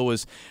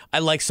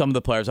like some of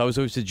the players. I was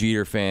always a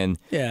Jeter fan.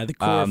 Yeah, the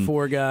core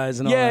four guys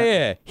and all Yeah, that.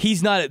 yeah.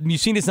 He's not.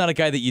 Mussina's not a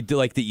guy that you do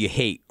like that you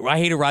hate. I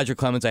hated Roger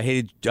Clemens. I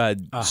hated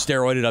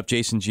steroided up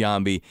Jason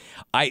Giambi.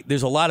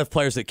 There's a lot of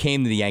players that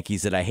came to the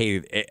Yankees that I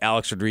hated.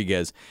 Alex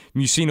Rodriguez.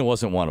 Mussina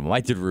wasn't one of them.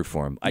 I did root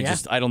for him. I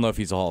don't know if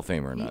he's a Hall of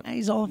Famer or not.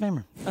 He's a Hall of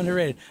Famer.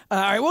 Underrated. All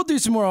right, we'll do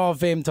some more Hall of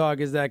Fame talk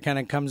as that kind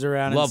of comes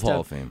around. Love and stuff.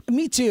 Hall of Fame.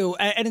 Me too.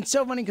 And it's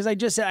so funny because I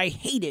just said I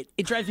hate it.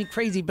 It drives me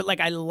crazy, but like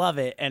I love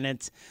it, and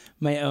it's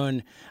my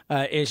own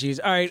issues.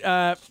 All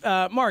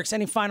right, Marks,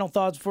 any final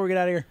thoughts before we get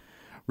out of here?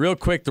 Real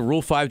quick, the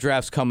Rule 5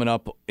 draft's coming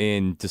up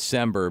in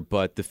December,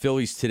 but the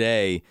Phillies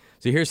today,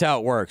 so here's how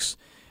it works.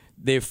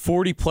 They have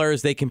 40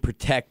 players they can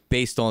protect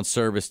based on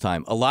service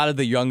time. A lot of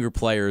the younger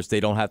players they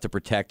don't have to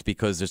protect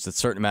because there's a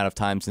certain amount of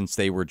time since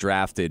they were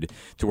drafted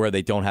to where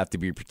they don't have to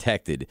be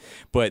protected.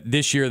 But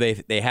this year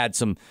they had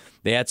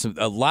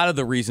a lot of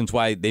the reasons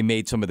why they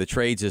made some of the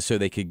trades is so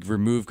they could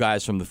remove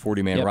guys from the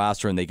 40-man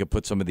roster and they could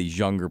put some of these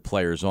younger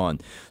players on.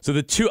 So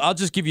I'll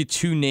just give you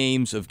two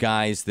names of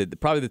guys that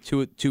probably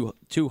the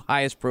two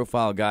highest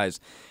profile guys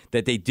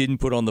that they didn't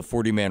put on the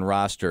 40-man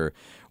roster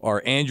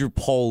are Andrew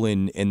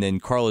Poland and then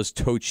Carlos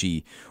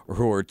Tocci,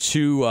 who are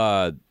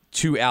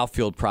two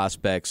outfield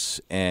prospects,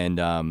 and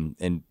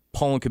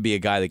Poland could be a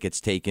guy that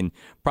gets taken.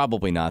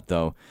 Probably not,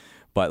 though.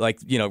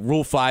 But,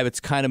 Rule 5, it's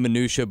kind of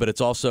minutia, but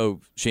it's also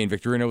Shane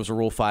Victorino was a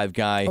Rule 5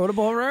 guy.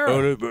 Odubel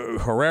Herrera.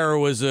 Herrera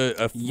was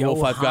a Rule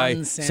 5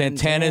 guy.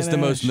 Santana is the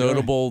most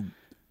notable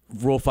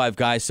Rule 5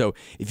 guy. So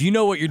if you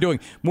know what you're doing,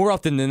 more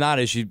often than not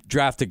is you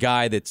draft a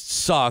guy that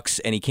sucks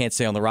and he can't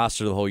stay on the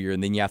roster the whole year,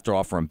 and then you have to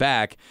offer him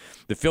back.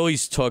 The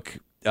Phillies took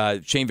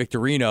Shane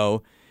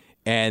Victorino,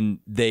 and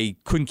they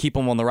couldn't keep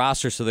him on the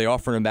roster, so they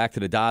offered him back to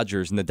the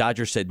Dodgers, and the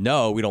Dodgers said,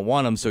 no, we don't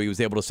want him, so he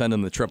was able to send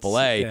him to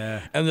AAA.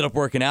 Yeah. Ended up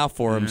working out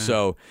for him.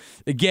 So,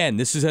 again,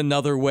 this is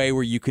another way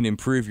where you can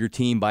improve your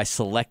team by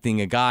selecting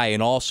a guy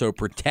and also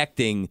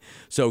protecting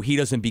so he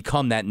doesn't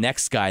become that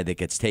next guy that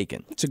gets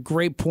taken. It's a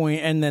great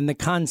point. And then the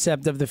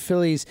concept of the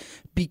Phillies,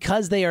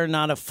 because they are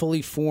not a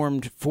fully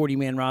formed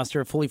 40-man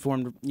roster, a fully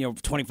formed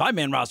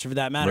 25-man roster for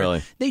that matter,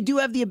 Really? They do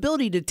have the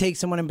ability to take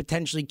someone and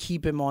potentially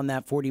keep him on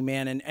that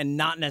 40-man and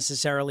not necessarily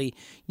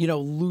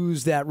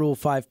lose that Rule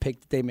 5 pick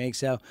that they make.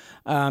 So,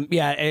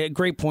 a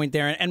great point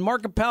there. And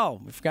Mark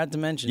Appel, we forgot to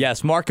mention.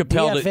 Yes, Mark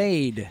Appel.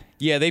 DFA'd.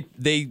 Yeah,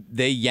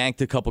 they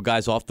yanked a couple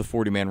guys off the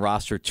 40-man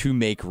roster to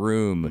make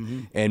room. Mm-hmm.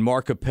 And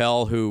Mark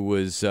Appel, who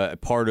was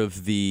part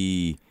of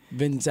the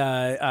Ken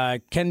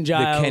Giles,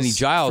 Kenny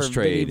Giles for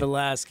trade. Vinny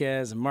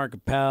Velasquez and Mark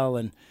Appel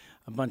and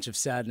a bunch of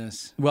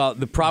sadness. Well,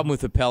 the problem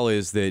with Appel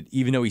is that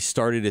even though he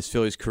started his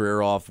Phillies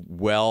career off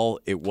well,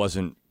 it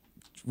wasn't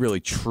really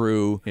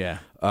true. Yeah.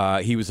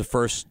 He was the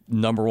first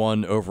number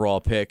 1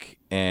 overall pick,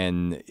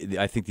 and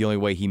I think the only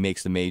way he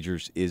makes the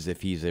majors is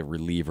if he's a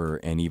reliever,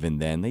 and even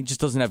then, he just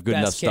doesn't have good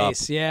enough Best case,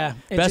 stuff. yeah.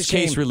 It's Best a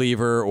shame. case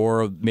reliever,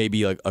 or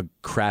maybe like a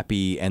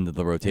crappy end of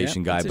the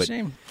rotation guy. It's a but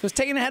shame. It was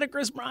taken ahead of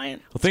Chris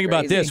Bryant. well, think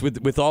about this: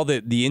 with all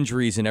the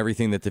injuries and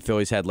everything that the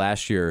Phillies had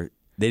last year,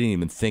 they didn't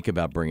even think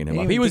about bringing him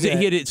up. He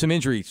had some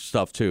injury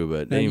stuff too,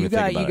 but they didn't even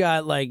think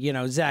about it. You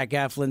got Zach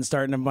Eflin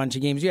starting a bunch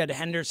of games. You had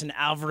Henderson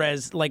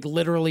Alvarez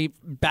literally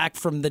back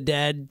from the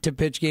dead to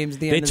pitch games at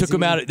the end of the season.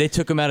 They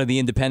took him out of the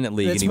independent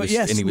league, and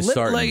he was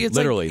starting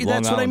literally.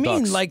 That's Long what I Island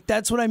mean. Ducks.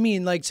 That's what I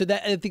mean. So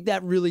that I think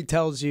that really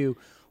tells you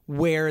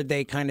where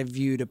they kind of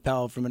viewed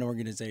Appel from an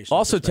organization.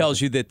 Also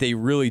tells you that they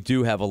really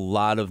do have a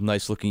lot of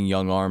nice-looking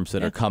young arms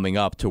that are coming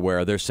up to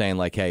where they're saying,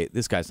 like, hey,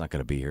 this guy's not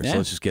going to be here, so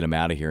let's just get him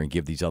out of here and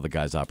give these other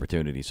guys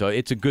opportunity. So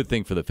it's a good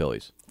thing for the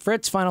Phillies.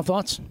 Fritz, final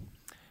thoughts?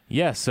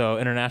 Yeah, so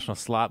international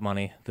slot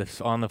money.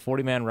 On the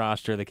 40-man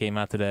roster that came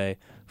out today,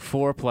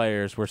 4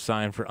 players were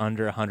signed for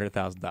under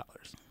 $100,000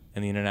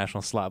 in the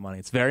international slot money.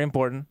 It's very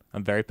important.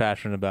 I'm very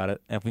passionate about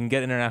it. And if we can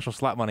get international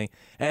slot money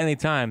at any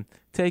time,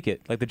 take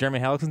it. Like the Jeremy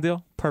Hellickson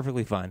deal,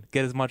 perfectly fine.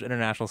 Get as much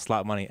international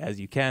slot money as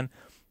you can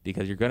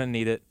because you're going to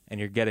need it, and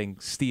you're getting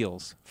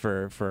steals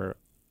for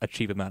a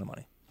cheap amount of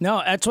money.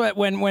 No, that's what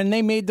when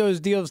they made those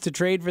deals to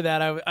trade for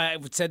that, I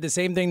said the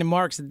same thing to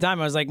Marks at the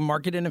time. I was like,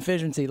 market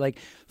inefficiency. Like,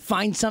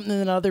 find something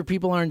that other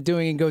people aren't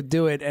doing and go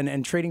do it.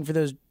 And trading for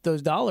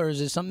those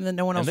dollars is something that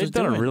no one else is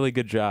doing. They've done a really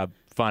good job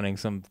finding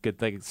some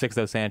good, like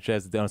Sixto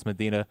Sanchez, Adonis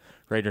Medina,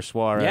 Ranger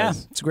Suarez. Yeah,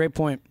 it's a great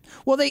point.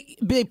 Well,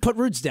 they put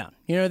roots down.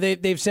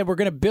 They've said we're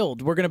going to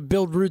build. We're going to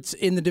build roots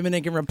in the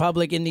Dominican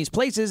Republic in these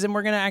places, and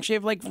we're going to actually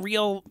have like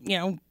real,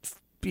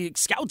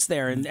 scouts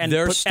there and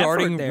their put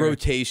starting effort there.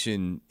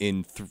 rotation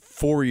in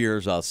 4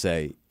 years, I'll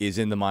say, is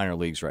in the minor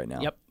leagues right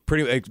now. Yep.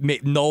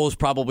 Noel is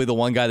probably the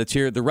one guy that's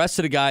here. The rest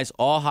of the guys,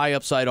 all high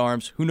upside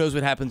arms. Who knows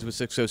what happens with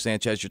Sixto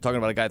Sanchez? You're talking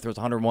about a guy that throws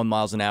 101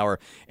 miles an hour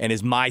and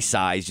is my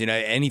size.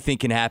 Anything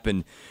can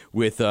happen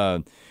with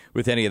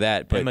any of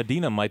that. But and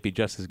Medina might be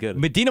just as good.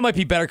 Medina might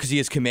be better because he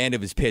has command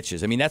of his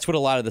pitches. I mean, that's what a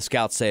lot of the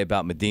scouts say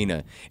about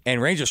Medina.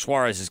 And Ranger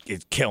Suarez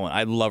is killing.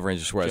 I love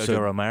Ranger Suarez.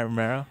 Jojo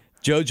Romero?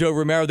 JoJo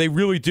Romero, they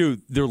really do.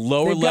 They're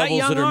lower They've got levels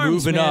young that are arms,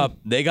 moving man. up.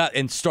 They got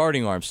and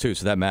starting arms too,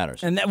 so that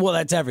matters. And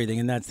that's everything,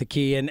 and that's the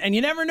key. And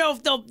you never know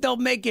if they'll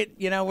make it,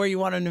 where you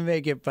want them to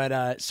make it.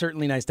 But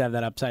certainly nice to have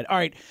that upside. All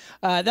right,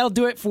 that'll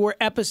do it for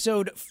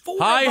episode 4.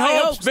 High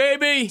hopes,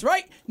 baby. That's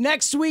right.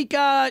 Next week,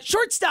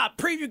 shortstop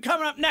preview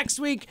coming up next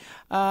week.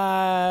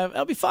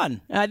 It'll be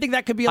fun. I think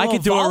that could be. I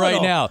could do it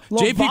right now.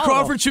 J.P.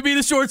 Crawford should be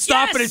the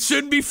shortstop, Yes! and it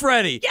shouldn't be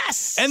Freddie.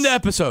 Yes. End the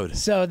episode.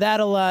 So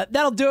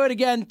that'll do it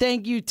again.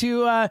 Thank you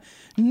to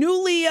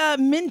newly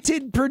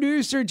minted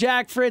producer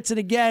Jack Fritz, and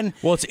again.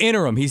 Well, it's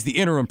interim. He's the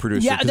interim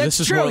producer. Yeah, that's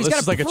this true. Is He's got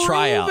this to is like a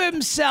tryout. prove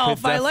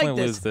himself. Could I like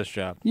definitely this. lose this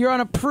job. You're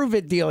on a prove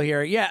it deal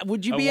here. Yeah.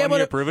 Would you be A able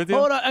to prove it deal?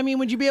 Hold on. I mean,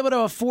 would you be able to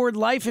afford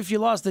life if you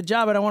lost the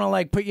job? I don't want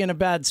to put you in a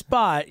bad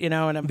spot, and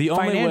The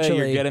only way financially.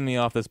 you're getting me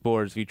off this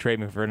board is if you trade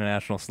me for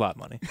international slot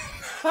money.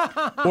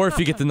 Or if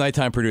you get the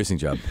nighttime producing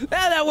job. Yeah,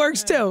 that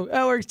works too.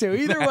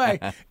 Either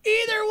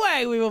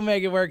way, we will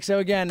make it work. So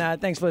again,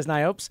 thanks for listening.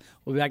 I hopes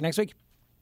we'll be back next week.